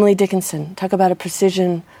 Emily Dickinson, talk about a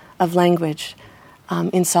precision of language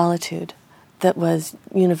in solitude that was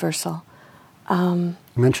universal. You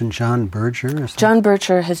mentioned John Berger. John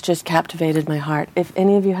Berger has just captivated my heart. If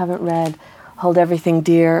any of you haven't read Hold Everything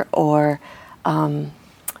Dear or From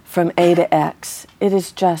A to X, it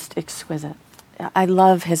is just exquisite. I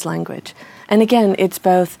love his language. And again, it's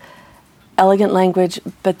both elegant language,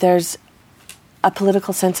 but there's a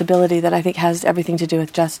political sensibility that I think has everything to do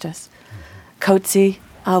with justice. Coetzee,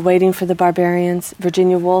 Waiting for the Barbarians,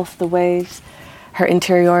 Virginia Woolf, The Waves, her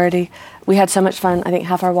interiority. We had so much fun. I think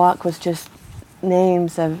half our walk was just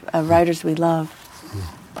names of writers we love.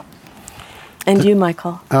 And you,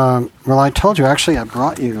 Michael? Well, I told you, actually, I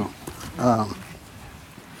brought you...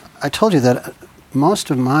 I told you that most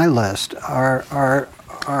of my list are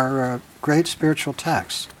great spiritual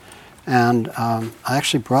texts. And I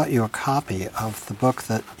actually brought you a copy of the book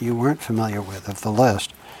that you weren't familiar with, of the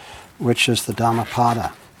list, which is the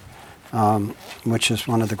Dhammapada, which is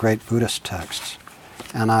one of the great Buddhist texts.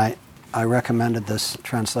 And I recommended this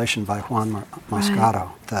translation by Juan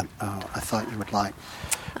Moscato that I thought you would like.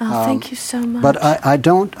 Oh, thank you so much. But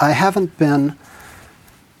I haven't been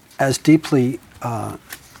as deeply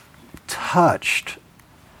touched,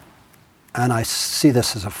 and I see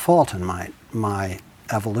this as a fault in my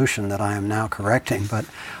evolution that I am now correcting, but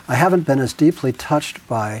I haven't been as deeply touched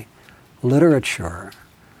by literature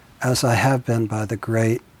as I have been by the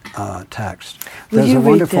great text. Will you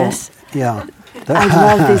read this? Yeah.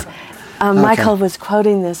 I love these. Michael was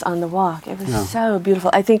quoting this on the walk. It was so beautiful.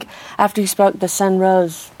 I think after you spoke, the sun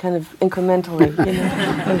rose kind of incrementally. You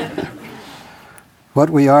know? What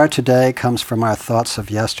we are today comes from our thoughts of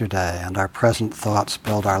yesterday, and our present thoughts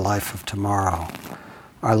build our life of tomorrow.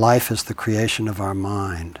 Our life is the creation of our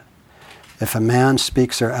mind. If a man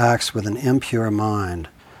speaks or acts with an impure mind,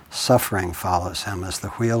 suffering follows him as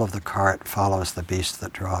the wheel of the cart follows the beast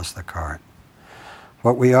that draws the cart.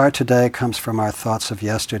 What we are today comes from our thoughts of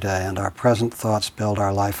yesterday, and our present thoughts build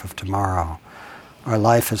our life of tomorrow. Our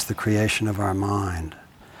life is the creation of our mind.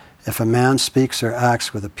 If a man speaks or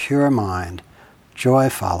acts with a pure mind, joy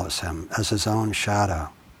follows him as his own shadow.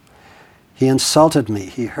 He insulted me,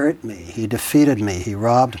 he hurt me, he defeated me, he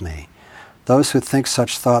robbed me. Those who think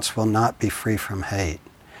such thoughts will not be free from hate.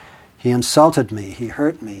 He insulted me, he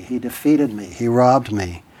hurt me, he defeated me, he robbed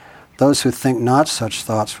me. Those who think not such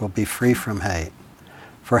thoughts will be free from hate.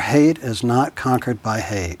 For hate is not conquered by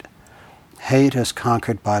hate. Hate is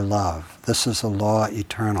conquered by love. This is a law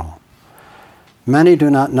eternal. Many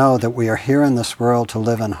do not know that we are here in this world to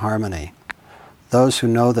live in harmony. Those who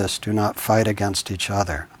know this do not fight against each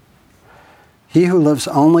other. He who lives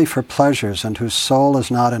only for pleasures and whose soul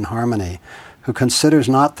is not in harmony, who considers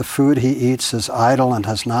not the food he eats as idle and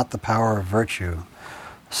has not the power of virtue,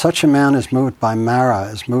 such a man is moved by Mara,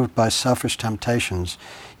 is moved by selfish temptations,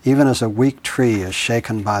 even as a weak tree is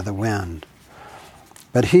shaken by the wind.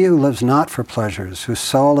 But he who lives not for pleasures, whose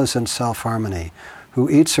soul is in self-harmony, who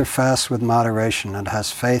eats or fasts with moderation and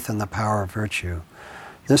has faith in the power of virtue,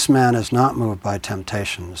 this man is not moved by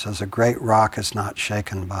temptations, as a great rock is not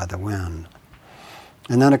shaken by the wind.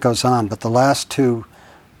 And then it goes on, but the last two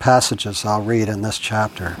passages I'll read in this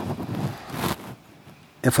chapter.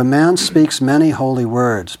 If a man speaks many holy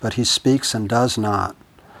words, but he speaks and does not,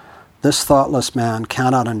 this thoughtless man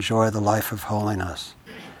cannot enjoy the life of holiness.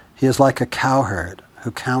 He is like a cowherd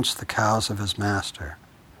who counts the cows of his master.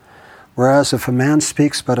 Whereas if a man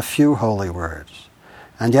speaks but a few holy words,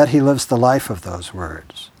 and yet he lives the life of those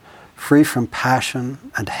words, free from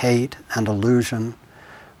passion and hate and illusion,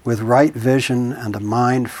 with right vision and a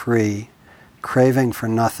mind free, craving for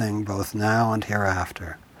nothing both now and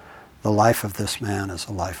hereafter, the life of this man is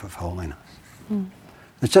a life of holiness.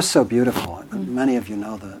 It's just so beautiful. Many of you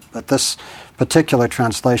know that. But this particular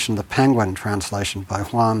translation, the Penguin translation by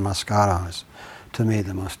Juan Moscato, is, to me,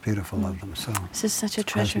 the most beautiful of them. So this is such a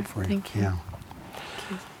treasure. Thank you. Yeah.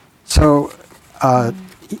 So,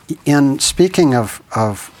 in speaking of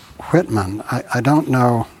Whitman, I don't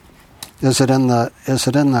know. Is it in the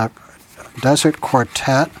Desert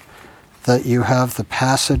Quartet that you have the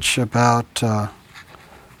passage about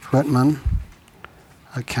Whitman.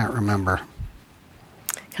 I can't remember.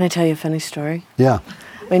 Can I tell you a funny story? Yeah.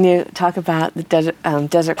 When you talk about the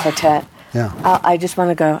Desert Quartet, yeah. I just want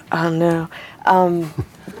to go, oh no.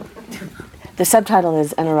 The subtitle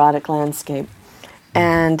is An Erotic Landscape.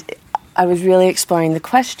 And I was really exploring the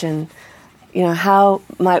question, how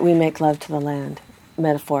might we make love to the land,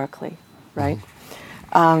 metaphorically, right?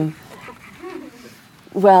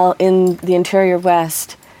 Well, in the interior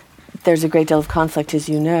West, there's a great deal of conflict, as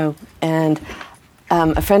you know, and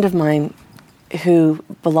a friend of mine who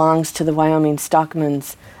belongs to the Wyoming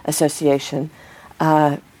Stockmen's Association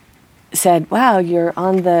said, wow, you're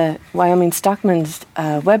on the Wyoming Stockmen's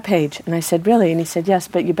webpage. And I said, really? And he said, yes,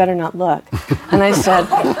 but you better not look. And I said,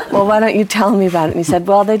 well, why don't you tell me about it? And he said,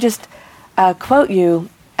 well, they just quote you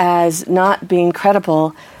as not being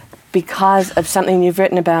credible because of something you've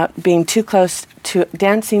written about being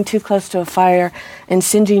dancing too close to a fire and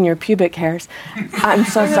singeing your pubic hairs. I'm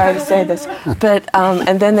so sorry to say this. But,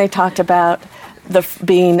 and then they talked about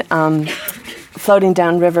being floating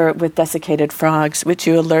downriver with desiccated frogs, which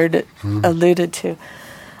you alluded to.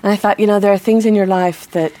 And I thought, there are things in your life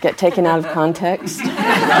that get taken out of context.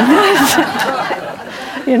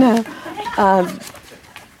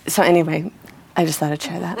 So anyway, I just thought I'd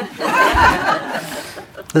share that.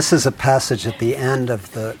 This is a passage at the end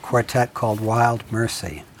of the quartet called Wild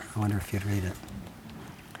Mercy. I wonder if you'd read it.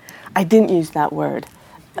 I didn't use that word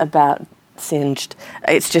about singed.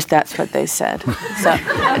 It's just that's what they said. So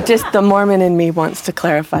just the Mormon in me wants to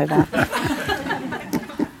clarify that.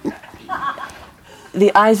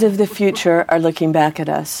 The eyes of the future are looking back at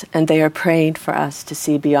us, and they are praying for us to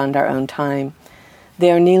see beyond our own time.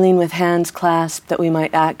 They are kneeling with hands clasped that we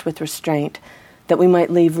might act with restraint, that we might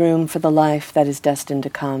leave room for the life that is destined to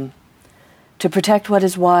come. To protect what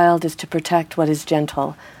is wild is to protect what is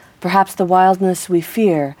gentle. Perhaps the wildness we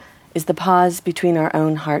fear is the pause between our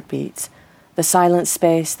own heartbeats, the silent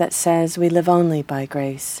space that says we live only by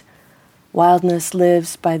grace. Wildness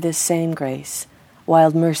lives by this same grace.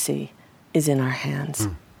 Wild mercy is in our hands.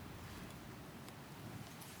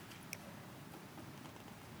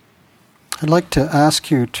 I'd like to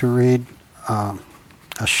ask you to read a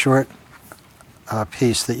short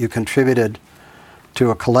piece that you contributed to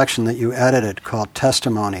a collection that you edited called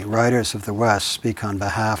Testimony, Writers of the West Speak on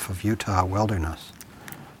Behalf of Utah Wilderness.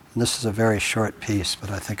 And this is a very short piece, but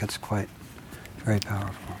I think it's very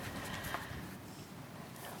powerful.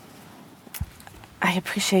 I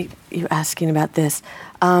appreciate you asking about this.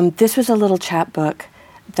 This was a little chapbook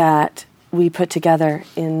that we put together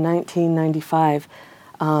in 1995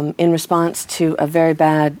 in response to a very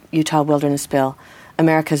bad Utah wilderness bill,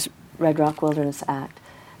 America's Red Rock Wilderness Act.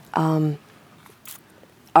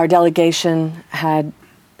 Our delegation had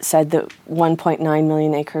said that 1.9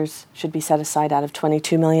 million acres should be set aside out of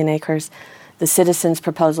 22 million acres. The citizens'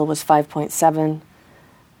 proposal was 5.7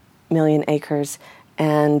 million acres.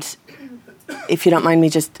 And if you don't mind me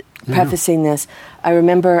just prefacing this, I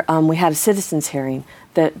remember we had a citizens' hearing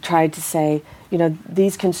that tried to say,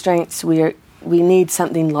 these constraints, we need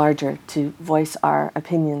something larger to voice our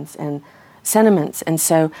opinions and sentiments. And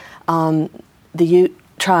so the Ute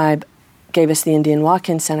tribe gave us the Indian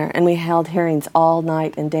Walk-In Center, and we held hearings all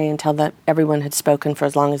night and day until everyone had spoken for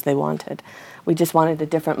as long as they wanted. We just wanted a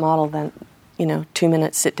different model than, 2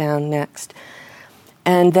 minutes, sit down, next.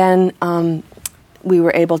 And then we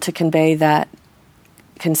were able to convey that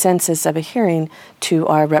consensus of a hearing to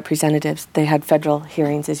our representatives. They had federal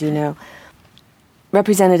hearings, as you know.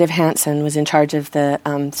 Representative Hansen was in charge of the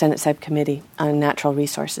Senate Subcommittee on Natural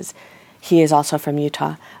Resources. He is also from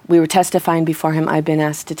Utah. We were testifying before him. I've been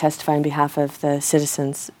asked to testify on behalf of the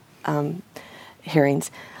citizens'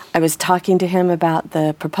 hearings. I was talking to him about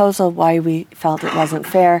the proposal, why we felt it wasn't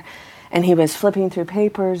fair, and he was flipping through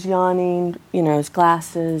papers, yawning, his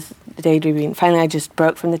glasses, daydreaming. Finally, I just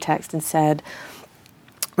broke from the text and said,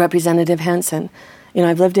 Representative Hansen,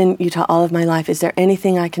 I've lived in Utah all of my life. Is there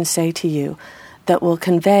anything I can say to you that will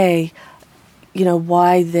convey,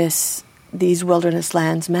 why these wilderness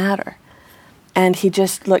lands matter? And he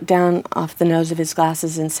just looked down off the nose of his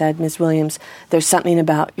glasses and said, Ms. Williams, there's something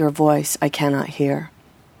about your voice I cannot hear.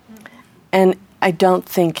 And I don't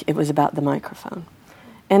think it was about the microphone.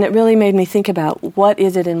 And it really made me think about what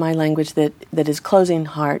is it in my language that is closing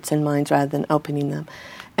hearts and minds rather than opening them.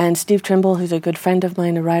 And Steve Trimble, who's a good friend of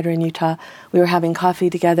mine, a writer in Utah, we were having coffee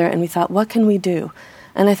together and we thought, what can we do?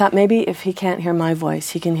 And I thought maybe if he can't hear my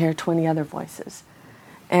voice, he can hear 20 other voices.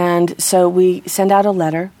 And so we sent out a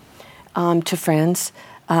letter to friends,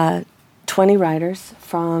 20 writers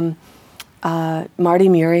from Marty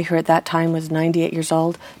Murray, who at that time was 98 years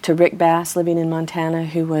old, to Rick Bass, living in Montana,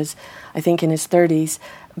 who was, I think, in his 30s.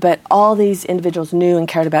 But all these individuals knew and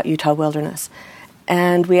cared about Utah wilderness.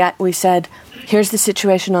 And we said, here's the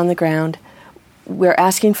situation on the ground. We're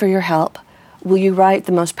asking for your help. Will you write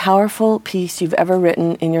the most powerful piece you've ever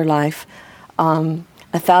written in your life,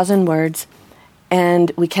 1,000 words,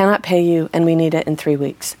 and we cannot pay you, and we need it in 3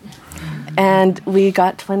 weeks. And we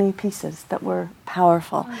got 20 pieces that were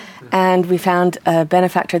powerful. And we found a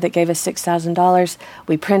benefactor that gave us $6,000.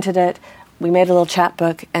 We printed it, we made a little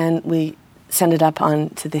chapbook, and we sent it up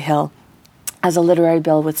onto the Hill as a literary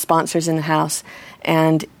bill with sponsors in the House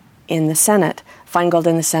and in the Senate, Feingold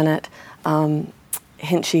in the Senate,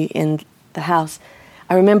 Hinchey in the House.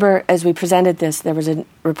 I remember as we presented this, there was a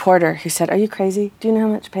reporter who said, "Are you crazy? Do you know how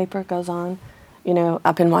much paper goes on,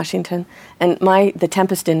 up in Washington?" And the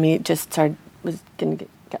Tempest in me just was going to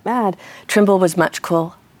get mad. Trimble was much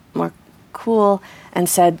more cool, and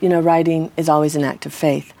said, writing is always an act of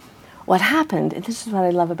faith. What happened, and this is what I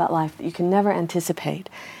love about life, that you can never anticipate,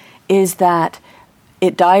 is that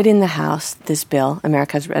it died in the House, this bill,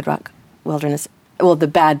 America's Red Rock Wilderness, the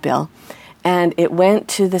bad bill, and it went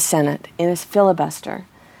to the Senate in a filibuster.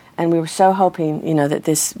 And we were so hoping, that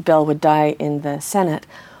this bill would die in the Senate.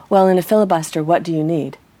 Well, in a filibuster, what do you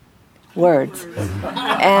need? Words.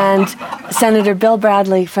 And Senator Bill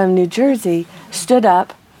Bradley from New Jersey stood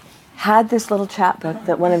up, had this little chapbook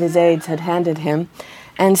that one of his aides had handed him,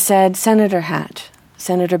 and said, "Senator Hatch,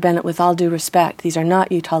 Senator Bennett, with all due respect, these are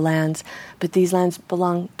not Utah lands, but these lands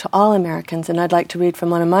belong to all Americans, and I'd like to read from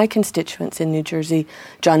one of my constituents in New Jersey,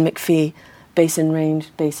 John McPhee, Basin Range,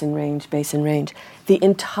 Basin Range, Basin Range." The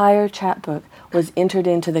entire chapbook was entered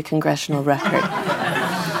into the congressional record.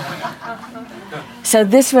 So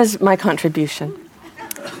this was my contribution.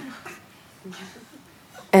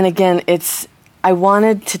 And again, I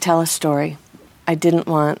wanted to tell a story. I didn't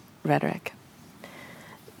want rhetoric.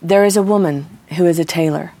 There is a woman who is a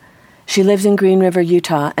tailor. She lives in Green River,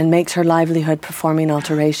 Utah, and makes her livelihood performing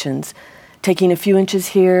alterations, taking a few inches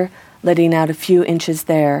here, letting out a few inches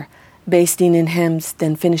there, basting in hems,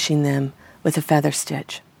 then finishing them with a feather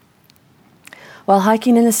stitch. While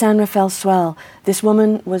hiking in the San Rafael swell, this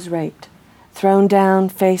woman was raped. Thrown down,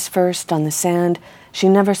 face first, on the sand, she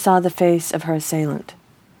never saw the face of her assailant.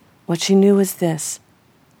 What she knew was this,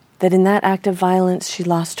 that in that act of violence she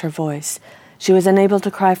lost her voice. She was unable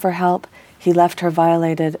to cry for help. He left her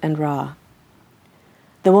violated and raw.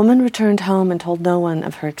 The woman returned home and told no one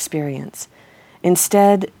of her experience.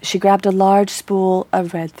 Instead, she grabbed a large spool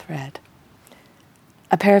of red thread,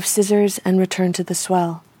 a pair of scissors, and returned to the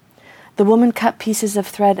swell. The woman cut pieces of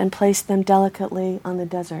thread and placed them delicately on the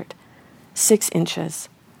desert. 6 inches,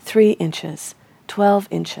 3 inches, 12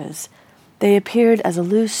 inches. They appeared as a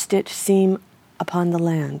loose stitch seam upon the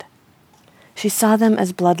land. She saw them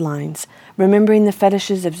as bloodlines. Remembering the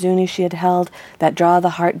fetishes of Zuni she had held that draw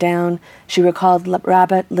the heart down, she recalled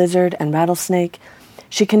rabbit, lizard, and rattlesnake.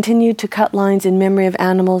 She continued to cut lines in memory of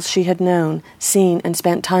animals she had known, seen, and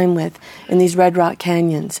spent time with in these Red Rock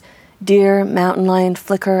canyons. Deer, mountain lion,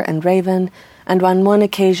 flicker, and raven, and on one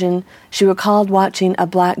occasion she recalled watching a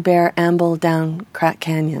black bear amble down Crack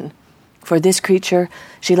Canyon. For this creature,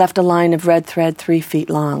 she left a line of red thread 3 feet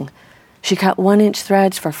long. She cut 1-inch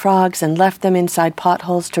threads for frogs and left them inside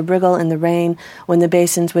potholes to wriggle in the rain when the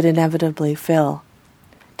basins would inevitably fill.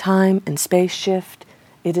 Time and space shift.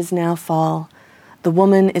 It is now fall. The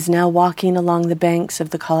woman is now walking along the banks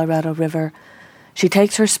of the Colorado River. She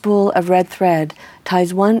takes her spool of red thread,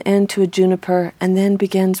 ties one end to a juniper, and then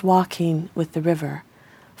begins walking with the river,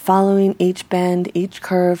 following each bend, each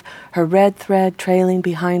curve, her red thread trailing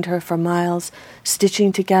behind her for miles,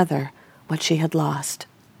 stitching together what she had lost.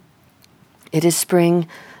 It is spring.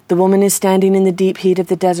 The woman is standing in the deep heat of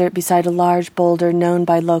the desert beside a large boulder known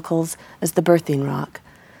by locals as the Birthing Rock.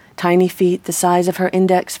 Tiny feet the size of her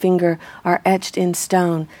index finger are etched in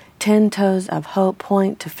stone. 10 toes of hope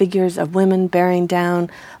point to figures of women bearing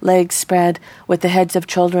down, legs spread, with the heads of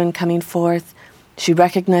children coming forth. She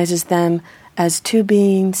recognizes them as 2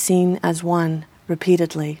 beings seen as one,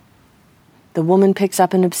 repeatedly. The woman picks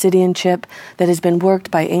up an obsidian chip that has been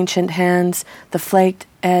worked by ancient hands. The flaked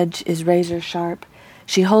edge is razor sharp.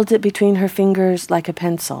 She holds it between her fingers like a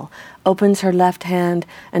pencil, opens her left hand,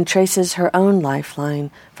 and traces her own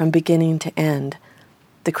lifeline from beginning to end.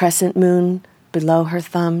 The crescent moon below her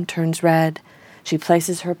thumb turns red. She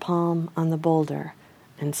places her palm on the boulder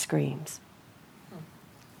and screams.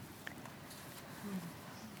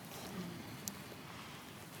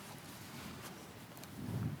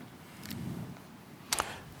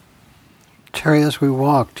 Terry, as we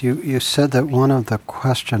walked, you said that one of the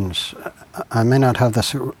questions, I may not have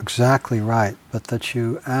this exactly right, but that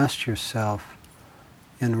you asked yourself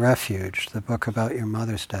in Refuge, the book about your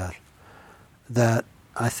mother's death, that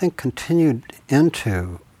I think continued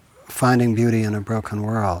into Finding Beauty in a Broken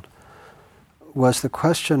World, was the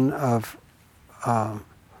question of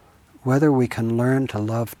whether we can learn to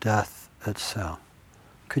love death itself.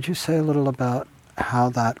 Could you say a little about how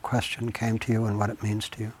that question came to you and what it means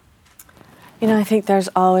to you? You know, I think there's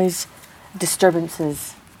always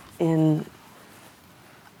disturbances in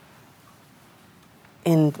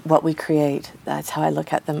what we create. That's how I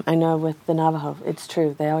look at them. I know with the Navajo, it's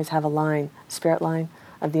true. They always have a line, spirit line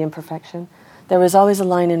of the imperfection. There was always a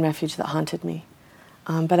line in Refuge that haunted me,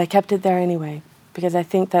 but I kept it there anyway because I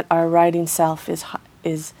think that our writing self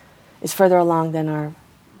is further along than our,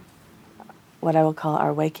 what I will call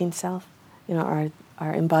our waking self, you know,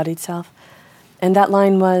 our embodied self. And that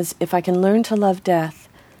line was, if I can learn to love death,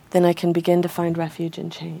 then I can begin to find refuge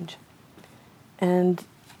and change. And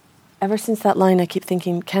ever since that line, I keep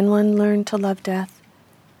thinking, can one learn to love death?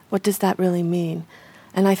 What does that really mean?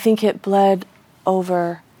 And I think it bled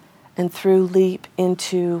over and through leap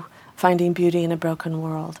into Finding Beauty in a Broken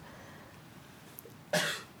World,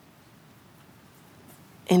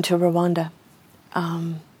 into Rwanda.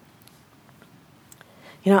 You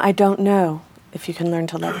know, I don't know if you can learn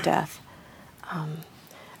to love death.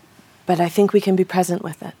 But I think we can be present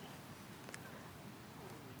with it.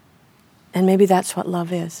 And maybe that's what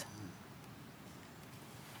love is.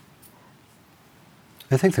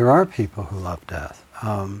 I think there are people who love death.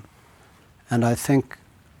 And I think...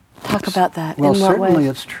 Talk about that. Well, in what certainly way?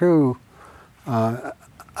 it's true. I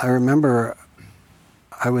remember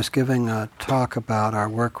I was giving a talk about our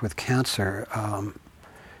work with cancer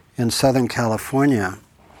in Southern California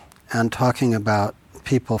and talking about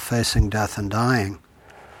people facing death and dying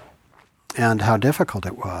and how difficult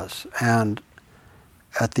it was. And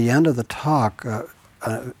at the end of the talk,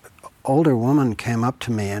 an older woman came up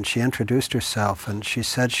to me and she introduced herself and she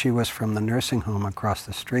said she was from the nursing home across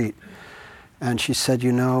the street. And she said,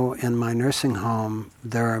 you know, in my nursing home,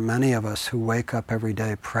 there are many of us who wake up every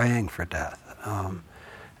day praying for death.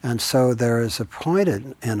 And so there is a point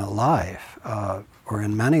in a life, or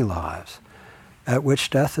in many lives, at which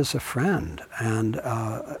death is a friend, and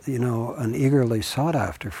you know, an eagerly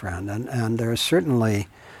sought-after friend. And there are certainly,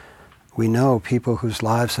 we know, people whose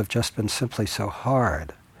lives have just been simply so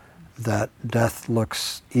hard that death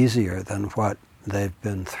looks easier than what they've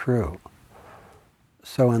been through.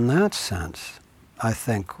 So in that sense, I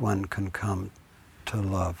think one can come to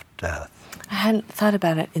love death. I hadn't thought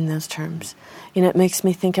about it in those terms. You know, it makes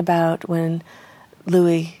me think about when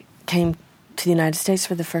Louis came to the United States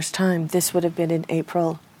for the first time. This would have been in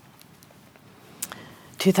April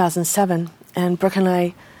 2007. And Brooke and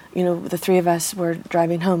I, you know, the three of us were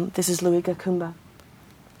driving home. This is Louis Gakumba,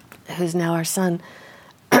 who's now our son,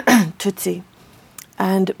 Tutsi.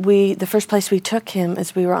 And the first place we took him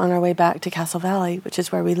as we were on our way back to Castle Valley, which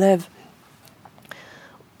is where we live.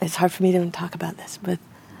 It's hard for me to even talk about this, but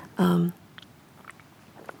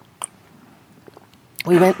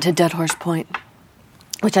we went to Dead Horse Point,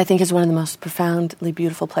 which I think is one of the most profoundly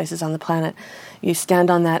beautiful places on the planet. You stand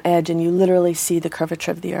on that edge and you literally see the curvature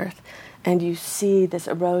of the earth. And you see this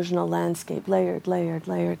erosional landscape, layered, layered,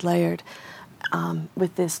 layered, layered,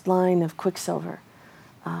 with this line of quicksilver,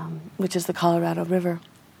 which is the Colorado River,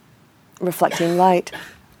 reflecting light.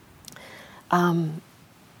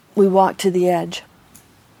 We walked to the edge,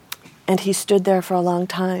 and he stood there for a long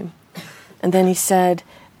time. And then he said,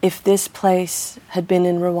 if this place had been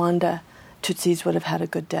in Rwanda, Tutsis would have had a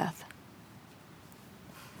good death.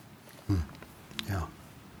 Yeah.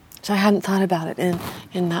 So I hadn't thought about it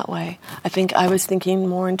in that way. I think I was thinking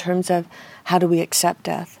more in terms of how do we accept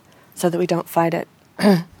death so that we don't fight it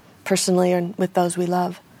personally or with those we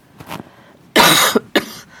love.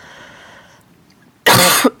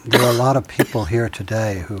 There are a lot of people here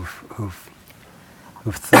today who've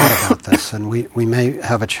thought about this, and we may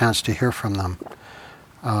have a chance to hear from them.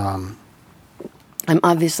 I'm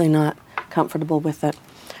obviously not comfortable with it,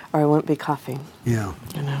 or I won't be coughing. Yeah.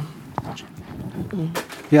 You know.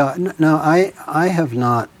 Yeah. No, I have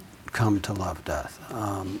not come to love death.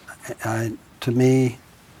 To me,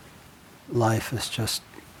 life is just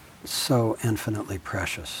so infinitely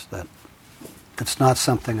precious that it's not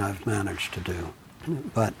something I've managed to do.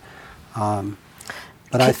 But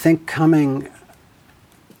I think coming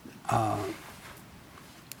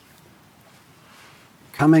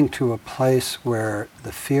to a place where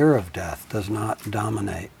the fear of death does not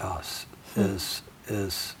dominate us is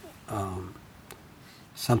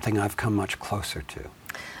something I've come much closer to.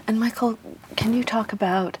 And Michael, can you talk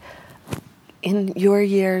about in your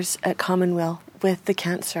years at Commonweal with the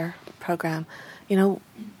cancer program,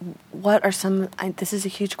 what are some, this is a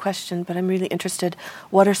huge question, but I'm really interested,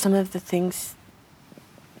 what are some of the things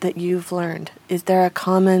that you've learned? Is there a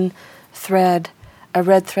common thread, a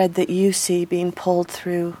red thread that you see being pulled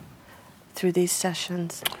through these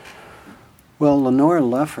sessions? Well, Lenore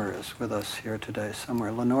Leffer is with us here today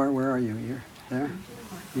somewhere. Lenore, where are you? You're there?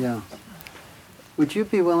 Yeah. Would you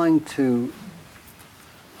be willing to...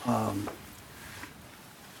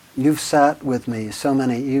 you've sat with me so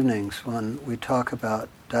many evenings when we talk about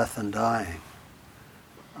death and dying,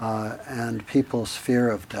 and people's fear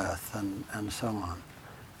of death and so on.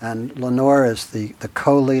 And Lenore is the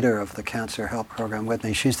co-leader of the Cancer Help Program with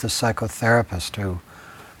me. She's the psychotherapist who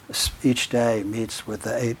each day meets with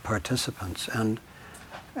the 8 participants.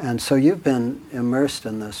 And so you've been immersed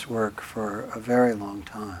in this work for a very long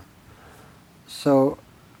time. So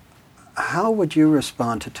how would you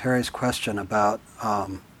respond to Terry's question about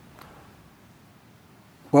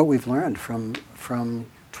what we've learned from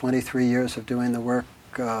 23 years of doing the work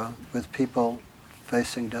with people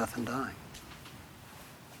facing death and dying?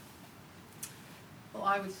 Well,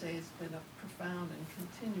 I would say it's been a profound and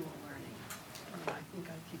continual learning. I think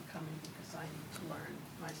I keep coming because I need to learn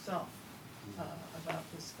myself about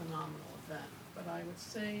this phenomenal event. But I would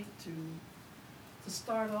say to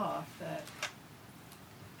start off that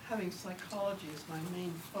having psychology as my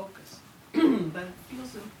main focus, that it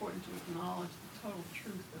feels important to acknowledge the total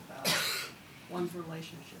truth about one's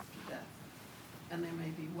relationship to death. And there may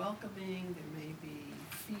be welcoming, there may be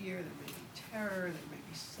fear, there may be terror, there may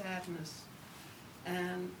be sadness.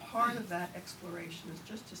 And part of that exploration is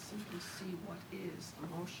just to simply see what is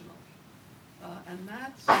emotionally. And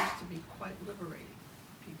that seems to be quite liberating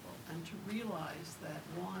for people, and to realize that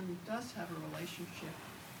one does have a relationship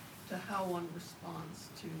to how one responds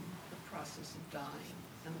to the process of dying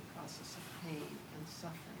and the process of pain and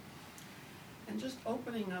suffering. And just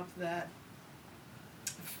opening up that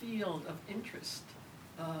field of interest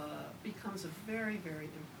becomes a very, very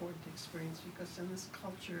important experience, because in this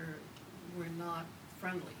culture we're not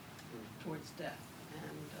friendly towards death,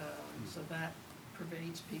 and so that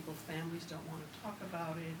pervades people. Families don't want to talk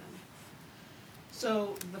about it, and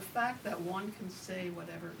so the fact that one can say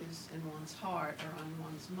whatever is in one's heart or on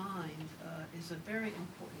one's mind is a very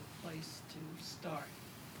important place to start,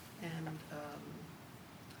 and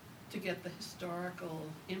to get the historical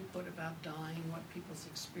input about dying, what people's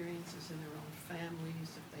experiences in their own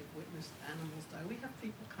families, if they've witnessed animals die. We have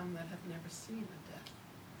people come that have never seen a death.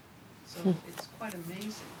 So it's quite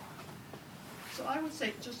amazing. So I would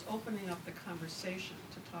say just opening up the conversation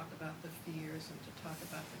to talk about the fears and to talk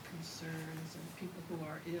about the concerns, and people who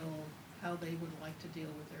are ill, how they would like to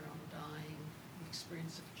deal with their own dying, the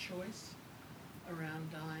experience of choice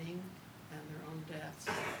around dying and their own deaths.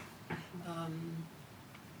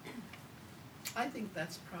 I think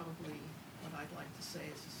that's probably what I'd like to say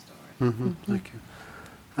as a start. Mm-hmm. Thank you.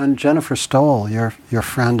 And Jennifer Stoll, your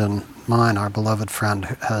friend and mine, our beloved friend,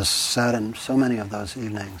 has sat in so many of those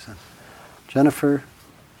evenings. And Jennifer,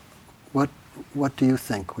 what do you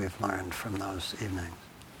think we've learned from those evenings?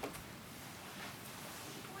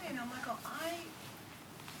 Well, Michael,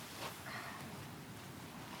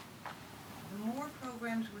 the more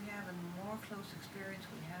programs we have and the more close experience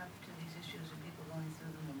we have to these issues and people going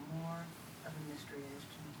through them, the more of a mystery it is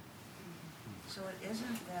to me. So it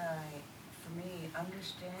isn't that for me,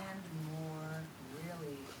 understand more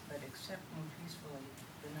really, but accept more peacefully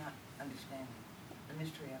the not understanding, the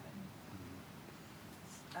mystery of it.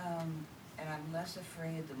 And I'm less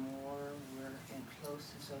afraid the more we're in close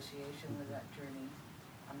association with that journey.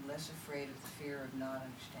 I'm less afraid of the fear of not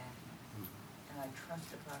understanding it. And I trust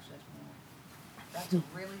the process more. That's a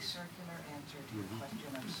really circular answer to your question,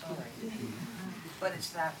 I'm sorry. But it's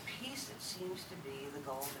that piece that seems to be the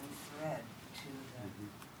golden thread to the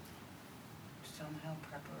somehow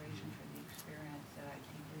preparation for the experience that I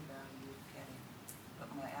deeply value getting. But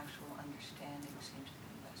my actual understanding seems to be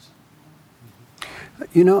less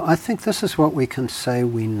and more. I think this is what we can say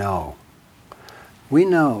we know. We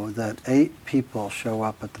know that 8 people show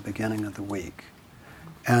up at the beginning of the week,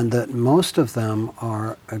 and that most of them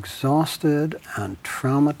are exhausted and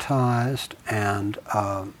traumatized and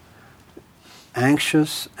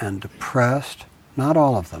anxious and depressed. Not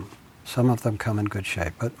all of them. Some of them come in good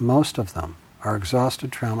shape, but most of them are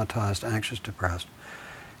exhausted, traumatized, anxious, depressed.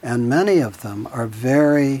 And many of them are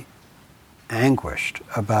very anguished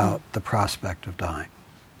about the prospect of dying.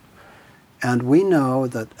 And we know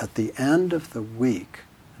that at the end of the week,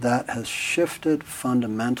 that has shifted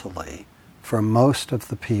fundamentally for most of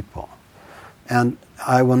the people. And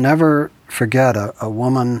I will never forget a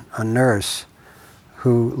woman, a nurse,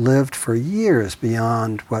 who lived for years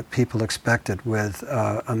beyond what people expected with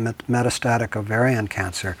a metastatic ovarian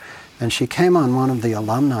cancer. And she came on one of the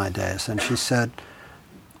alumni days and she said,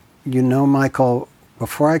 "You know, Michael,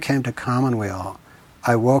 before I came to Commonweal,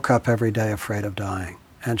 I woke up every day afraid of dying."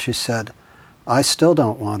 And she said, "I still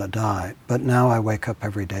don't want to die, but now I wake up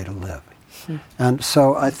every day to live." And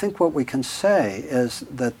so I think what we can say is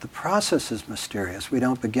that the process is mysterious. We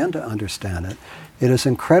don't begin to understand it. It is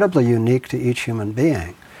incredibly unique to each human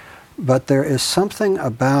being. But there is something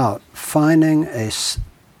about finding a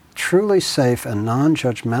truly safe and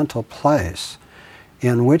non-judgmental place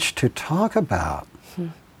in which to talk about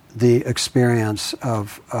the experience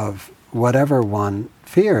of whatever one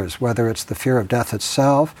fears, whether it's the fear of death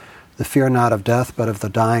itself, the fear not of death but of the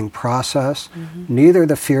dying process, neither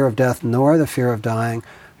the fear of death nor the fear of dying,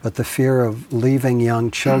 but the fear of leaving young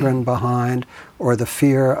children behind, or the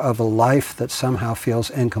fear of a life that somehow feels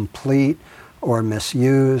incomplete or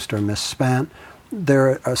misused or misspent. There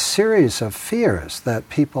are a series of fears that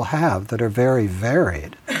people have that are very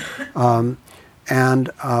varied.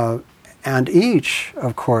 And each,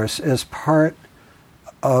 of course, is part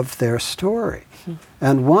of their story.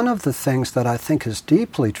 And one of the things that I think is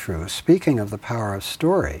deeply true, speaking of the power of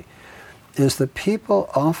story, is that people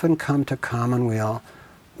often come to Commonweal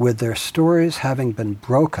with their stories having been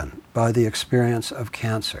broken by the experience of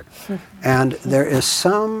cancer. And there is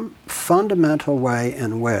some fundamental way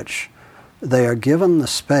in which they are given the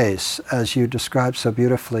space, as you described so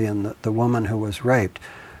beautifully in the woman who was raped,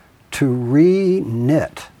 to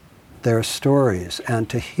re-knit their stories and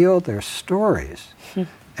to heal their stories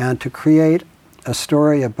and to create a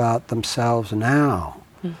story about themselves now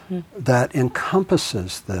that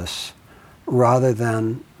encompasses this rather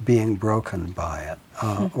than being broken by it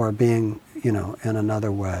or being, in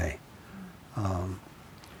another way.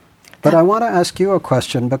 But I want to ask you a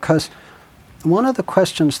question, because one of the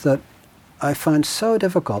questions that I find so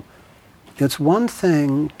difficult, it's one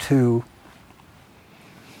thing to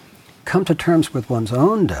come to terms with one's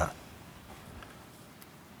own death,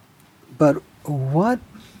 but what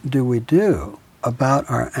do we do about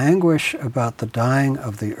our anguish about the dying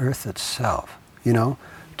of the earth itself?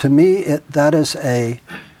 To me, it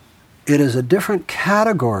is a different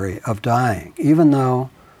category of dying, even though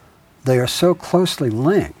they are so closely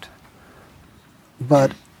linked.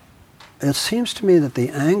 But it seems to me that the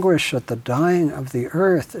anguish at the dying of the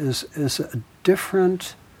earth is a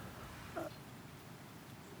different.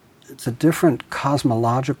 It's a different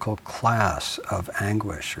cosmological class of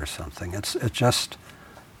anguish or something.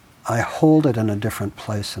 I hold it in a different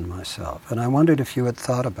place in myself. And I wondered if you had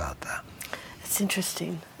thought about that. It's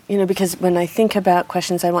interesting, because when I think about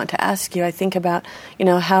questions I want to ask you, I think about,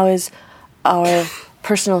 how is our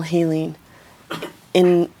personal healing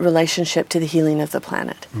in relationship to the healing of the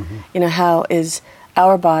planet? How is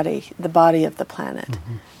our body the body of the planet?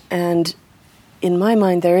 And in my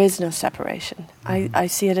mind, there is no separation. I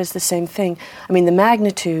see it as the same thing. I mean, the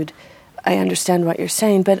magnitude, I understand what you're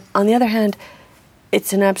saying, but on the other hand,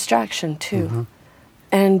 it's an abstraction too.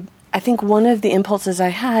 And I think one of the impulses I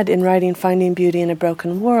had in writing Finding Beauty in a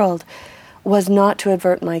Broken World was not to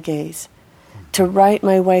avert my gaze, to write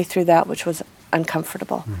my way through that which was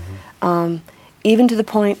uncomfortable. Even to the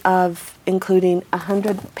point of including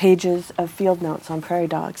 100 pages of field notes on prairie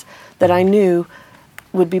dogs that I knew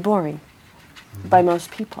would be boring by most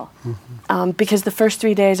people. Because the first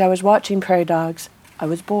 3 days I was watching prairie dogs, I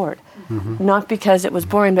was bored. Not because it was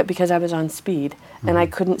boring, but because I was on speed and I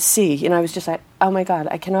couldn't see. I was just like, oh my God,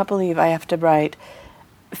 I cannot believe I have to write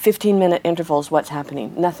 15-minute intervals, what's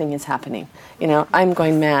happening? Nothing is happening. I'm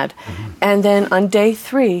going mad. And then on day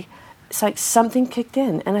 3, it's like something kicked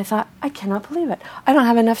in and I thought, I cannot believe it. I don't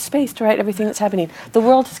have enough space to write everything that's happening. The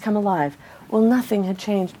world has come alive. Well, nothing had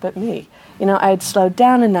changed but me. I had slowed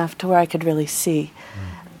down enough to where I could really see.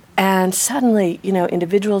 And suddenly,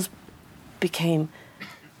 individuals became,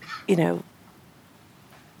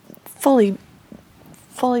 fully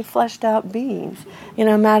fleshed out beings.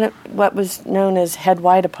 Madam, what was known as head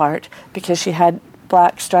wide apart, because she had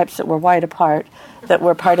black stripes that were wide apart, that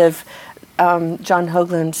were part of John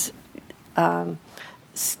Hoagland's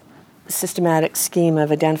systematic scheme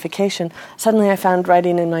of identification. Suddenly I found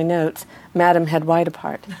writing in my notes, Madam head wide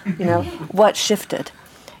apart. What shifted?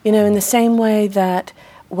 In the same way that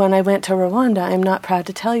when I went to Rwanda, I'm not proud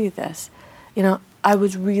to tell you this, I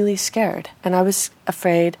was really scared and I was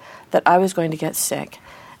afraid that I was going to get sick.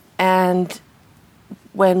 And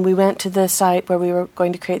when we went to the site where we were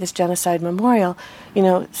going to create this genocide memorial,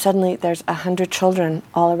 suddenly there's 100 children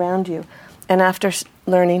all around you. And after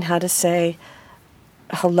learning how to say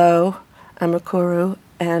hello, Amakuru,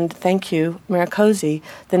 and thank you, Maricosi,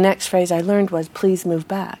 the next phrase I learned was, please move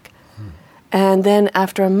back. And then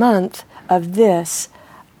after a month of this,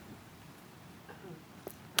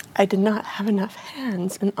 I did not have enough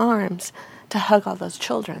hands and arms to hug all those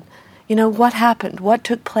children. You know, what happened? What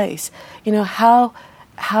took place? You know, how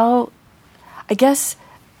I guess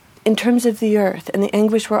in terms of the earth and the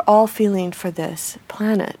anguish we're all feeling for this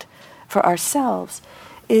planet, for ourselves,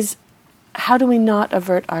 is how do we not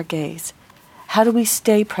avert our gaze? How do we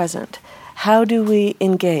stay present? How do we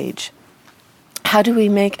engage? How do we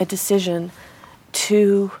make a decision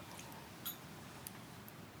to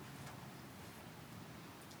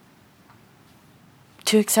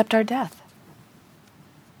accept our death?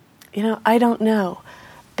 You know, I don't know,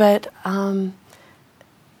 but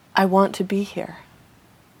I want to be here.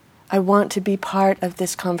 I want to be part of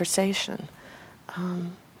this conversation.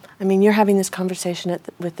 I mean, you're having this conversation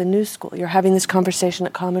with the New School. You're having this conversation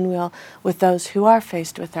at Commonweal with those who are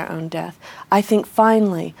faced with their own death. I think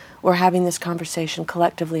finally we're having this conversation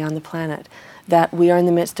collectively on the planet, that we are in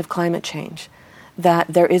the midst of climate change, that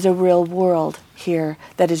there is a real world here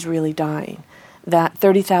that is really dying, that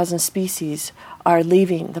 30,000 species are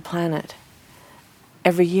leaving the planet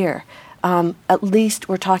every year. At least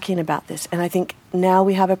we're talking about this. And I think now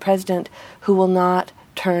we have a president who will not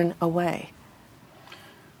turn away.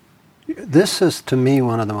 This is, to me,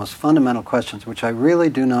 one of the most fundamental questions, which I really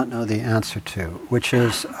do not know the answer to, which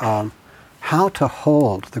is how to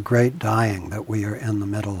hold the great dying that we are in the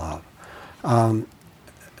middle of.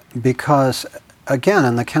 Because, again,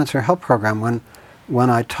 in the Cancer Help Program, when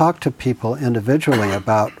I talk to people individually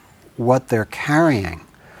about what they're carrying,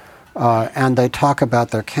 and they talk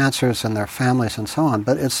about their cancers and their families and so on,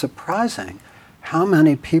 but it's surprising how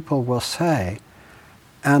many people will say,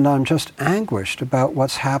 and I'm just anguished about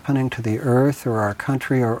what's happening to the earth or our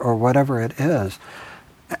country or whatever it is.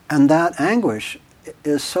 And that anguish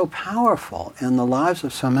is so powerful in the lives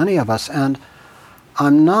of so many of us. And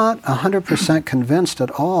I'm not 100% convinced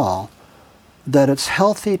at all that it's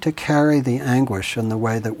healthy to carry the anguish in the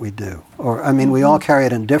way that we do. Or, I mean, we all carry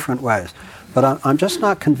it in different ways. But I'm just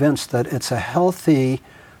not convinced that it's a healthy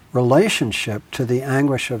relationship to the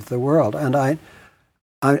anguish of the world. And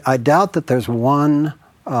I doubt that there's one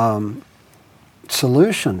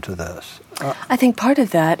solution to this. I think part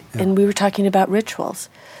of that, and we were talking about rituals,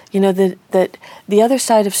 you know, that the other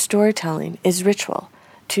side of storytelling is ritual,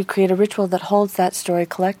 to create a ritual that holds that story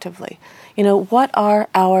collectively. You know, what are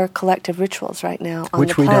our collective rituals right now on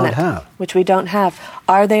the planet? Which we don't have. Which we don't have.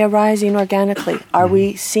 Are they arising organically? Are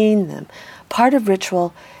we seeing them? Part of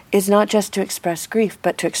ritual is not just to express grief,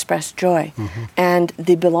 but to express joy and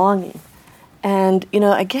the belonging. And, you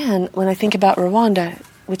know, again, when I think about Rwanda,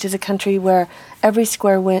 which is a country where every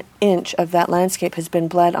square inch of that landscape has been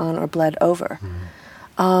bled on or bled over,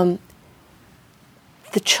 the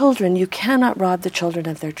children, you cannot rob the children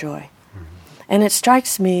of their joy. And it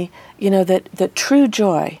strikes me, you know, that true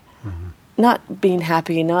joy, not being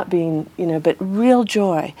happy, not being, you know, but real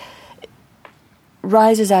joy,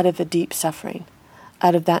 rises out of a deep suffering,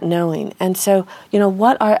 out of that knowing. And so, you know,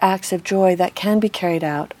 what are acts of joy that can be carried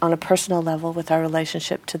out on a personal level with our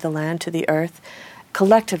relationship to the land, to the earth,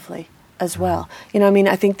 collectively as well? You know, I mean,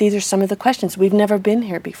 I think these are some of the questions. We've never been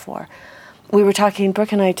here before. We were talking,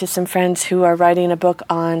 Brooke and I, to some friends who are writing a book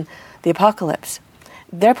on the apocalypse.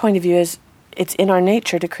 Their point of view is it's in our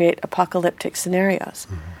nature to create apocalyptic scenarios.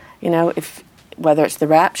 You know, whether it's the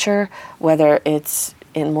rapture, whether it's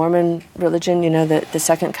in Mormon religion, you know, the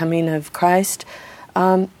second coming of Christ.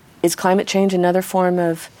 Is climate change another form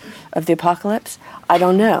of the apocalypse? I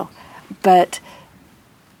don't know. But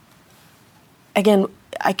again,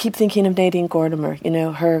 I keep thinking of Nadine Gordimer, you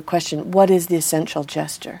know, her question, what is the essential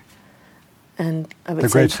gesture? And I would say,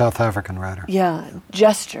 the great South African writer. Yeah,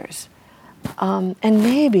 gestures. And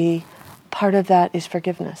maybe part of that is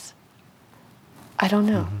forgiveness. I don't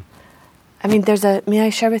know. I mean, may I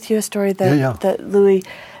share with you a story that Louis,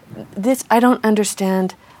 I don't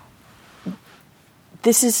understand.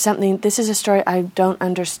 This is a story I don't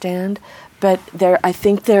understand, but I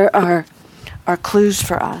think there are clues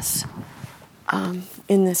for us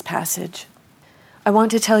in this passage. I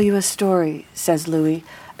want to tell you a story, says Louis,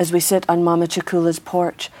 as we sit on Mama Chakula's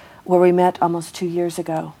porch, where we met almost 2 years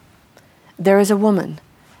ago. There is a woman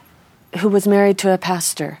who was married to a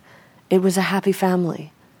pastor. It was a happy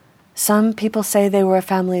family. Some people say they were a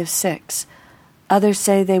family of 6. Others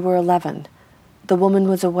say they were 11. The woman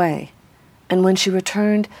was away. And when she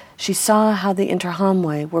returned, she saw how the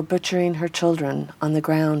Interahamwe were butchering her children on the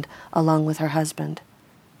ground along with her husband.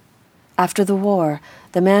 After the war,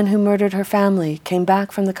 the man who murdered her family came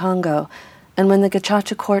back from the Congo And when the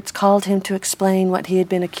Gacaca courts called him to explain what he had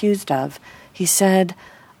been accused of, he said,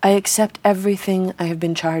 "I accept everything I have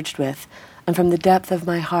been charged with, and from the depth of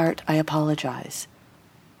my heart I apologize."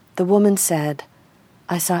 The woman said,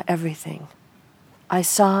 "I saw everything. I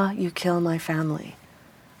saw you kill my family.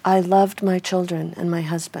 I loved my children and my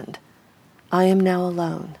husband. I am now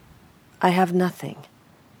alone. I have nothing.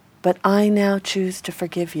 But I now choose to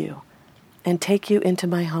forgive you and take you into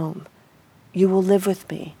my home. You will live with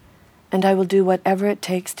me, and I will do whatever it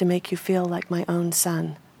takes to make you feel like my own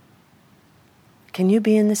son." "Can you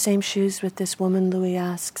be in the same shoes with this woman?" Louis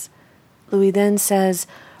asks. Louis then says,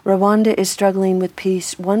 "Rwanda is struggling with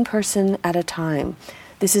peace one person at a time.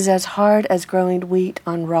 This is as hard as growing wheat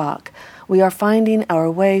on rock. We are finding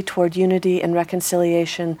our way toward unity and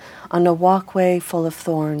reconciliation on a walkway full of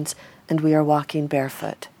thorns, and we are walking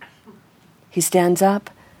barefoot." He stands up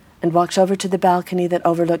and walks over to the balcony that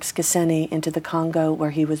overlooks Gisenyi into the Congo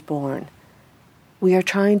where he was born. "We are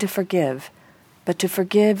trying to forgive, but to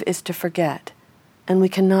forgive is to forget, and we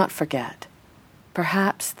cannot forget.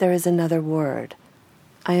 Perhaps there is another word.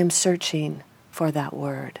 I am searching for that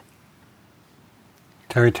word."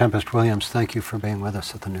 Terry Tempest Williams, thank you for being with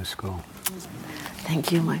us at the New School.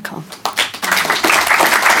 Thank you, Michael.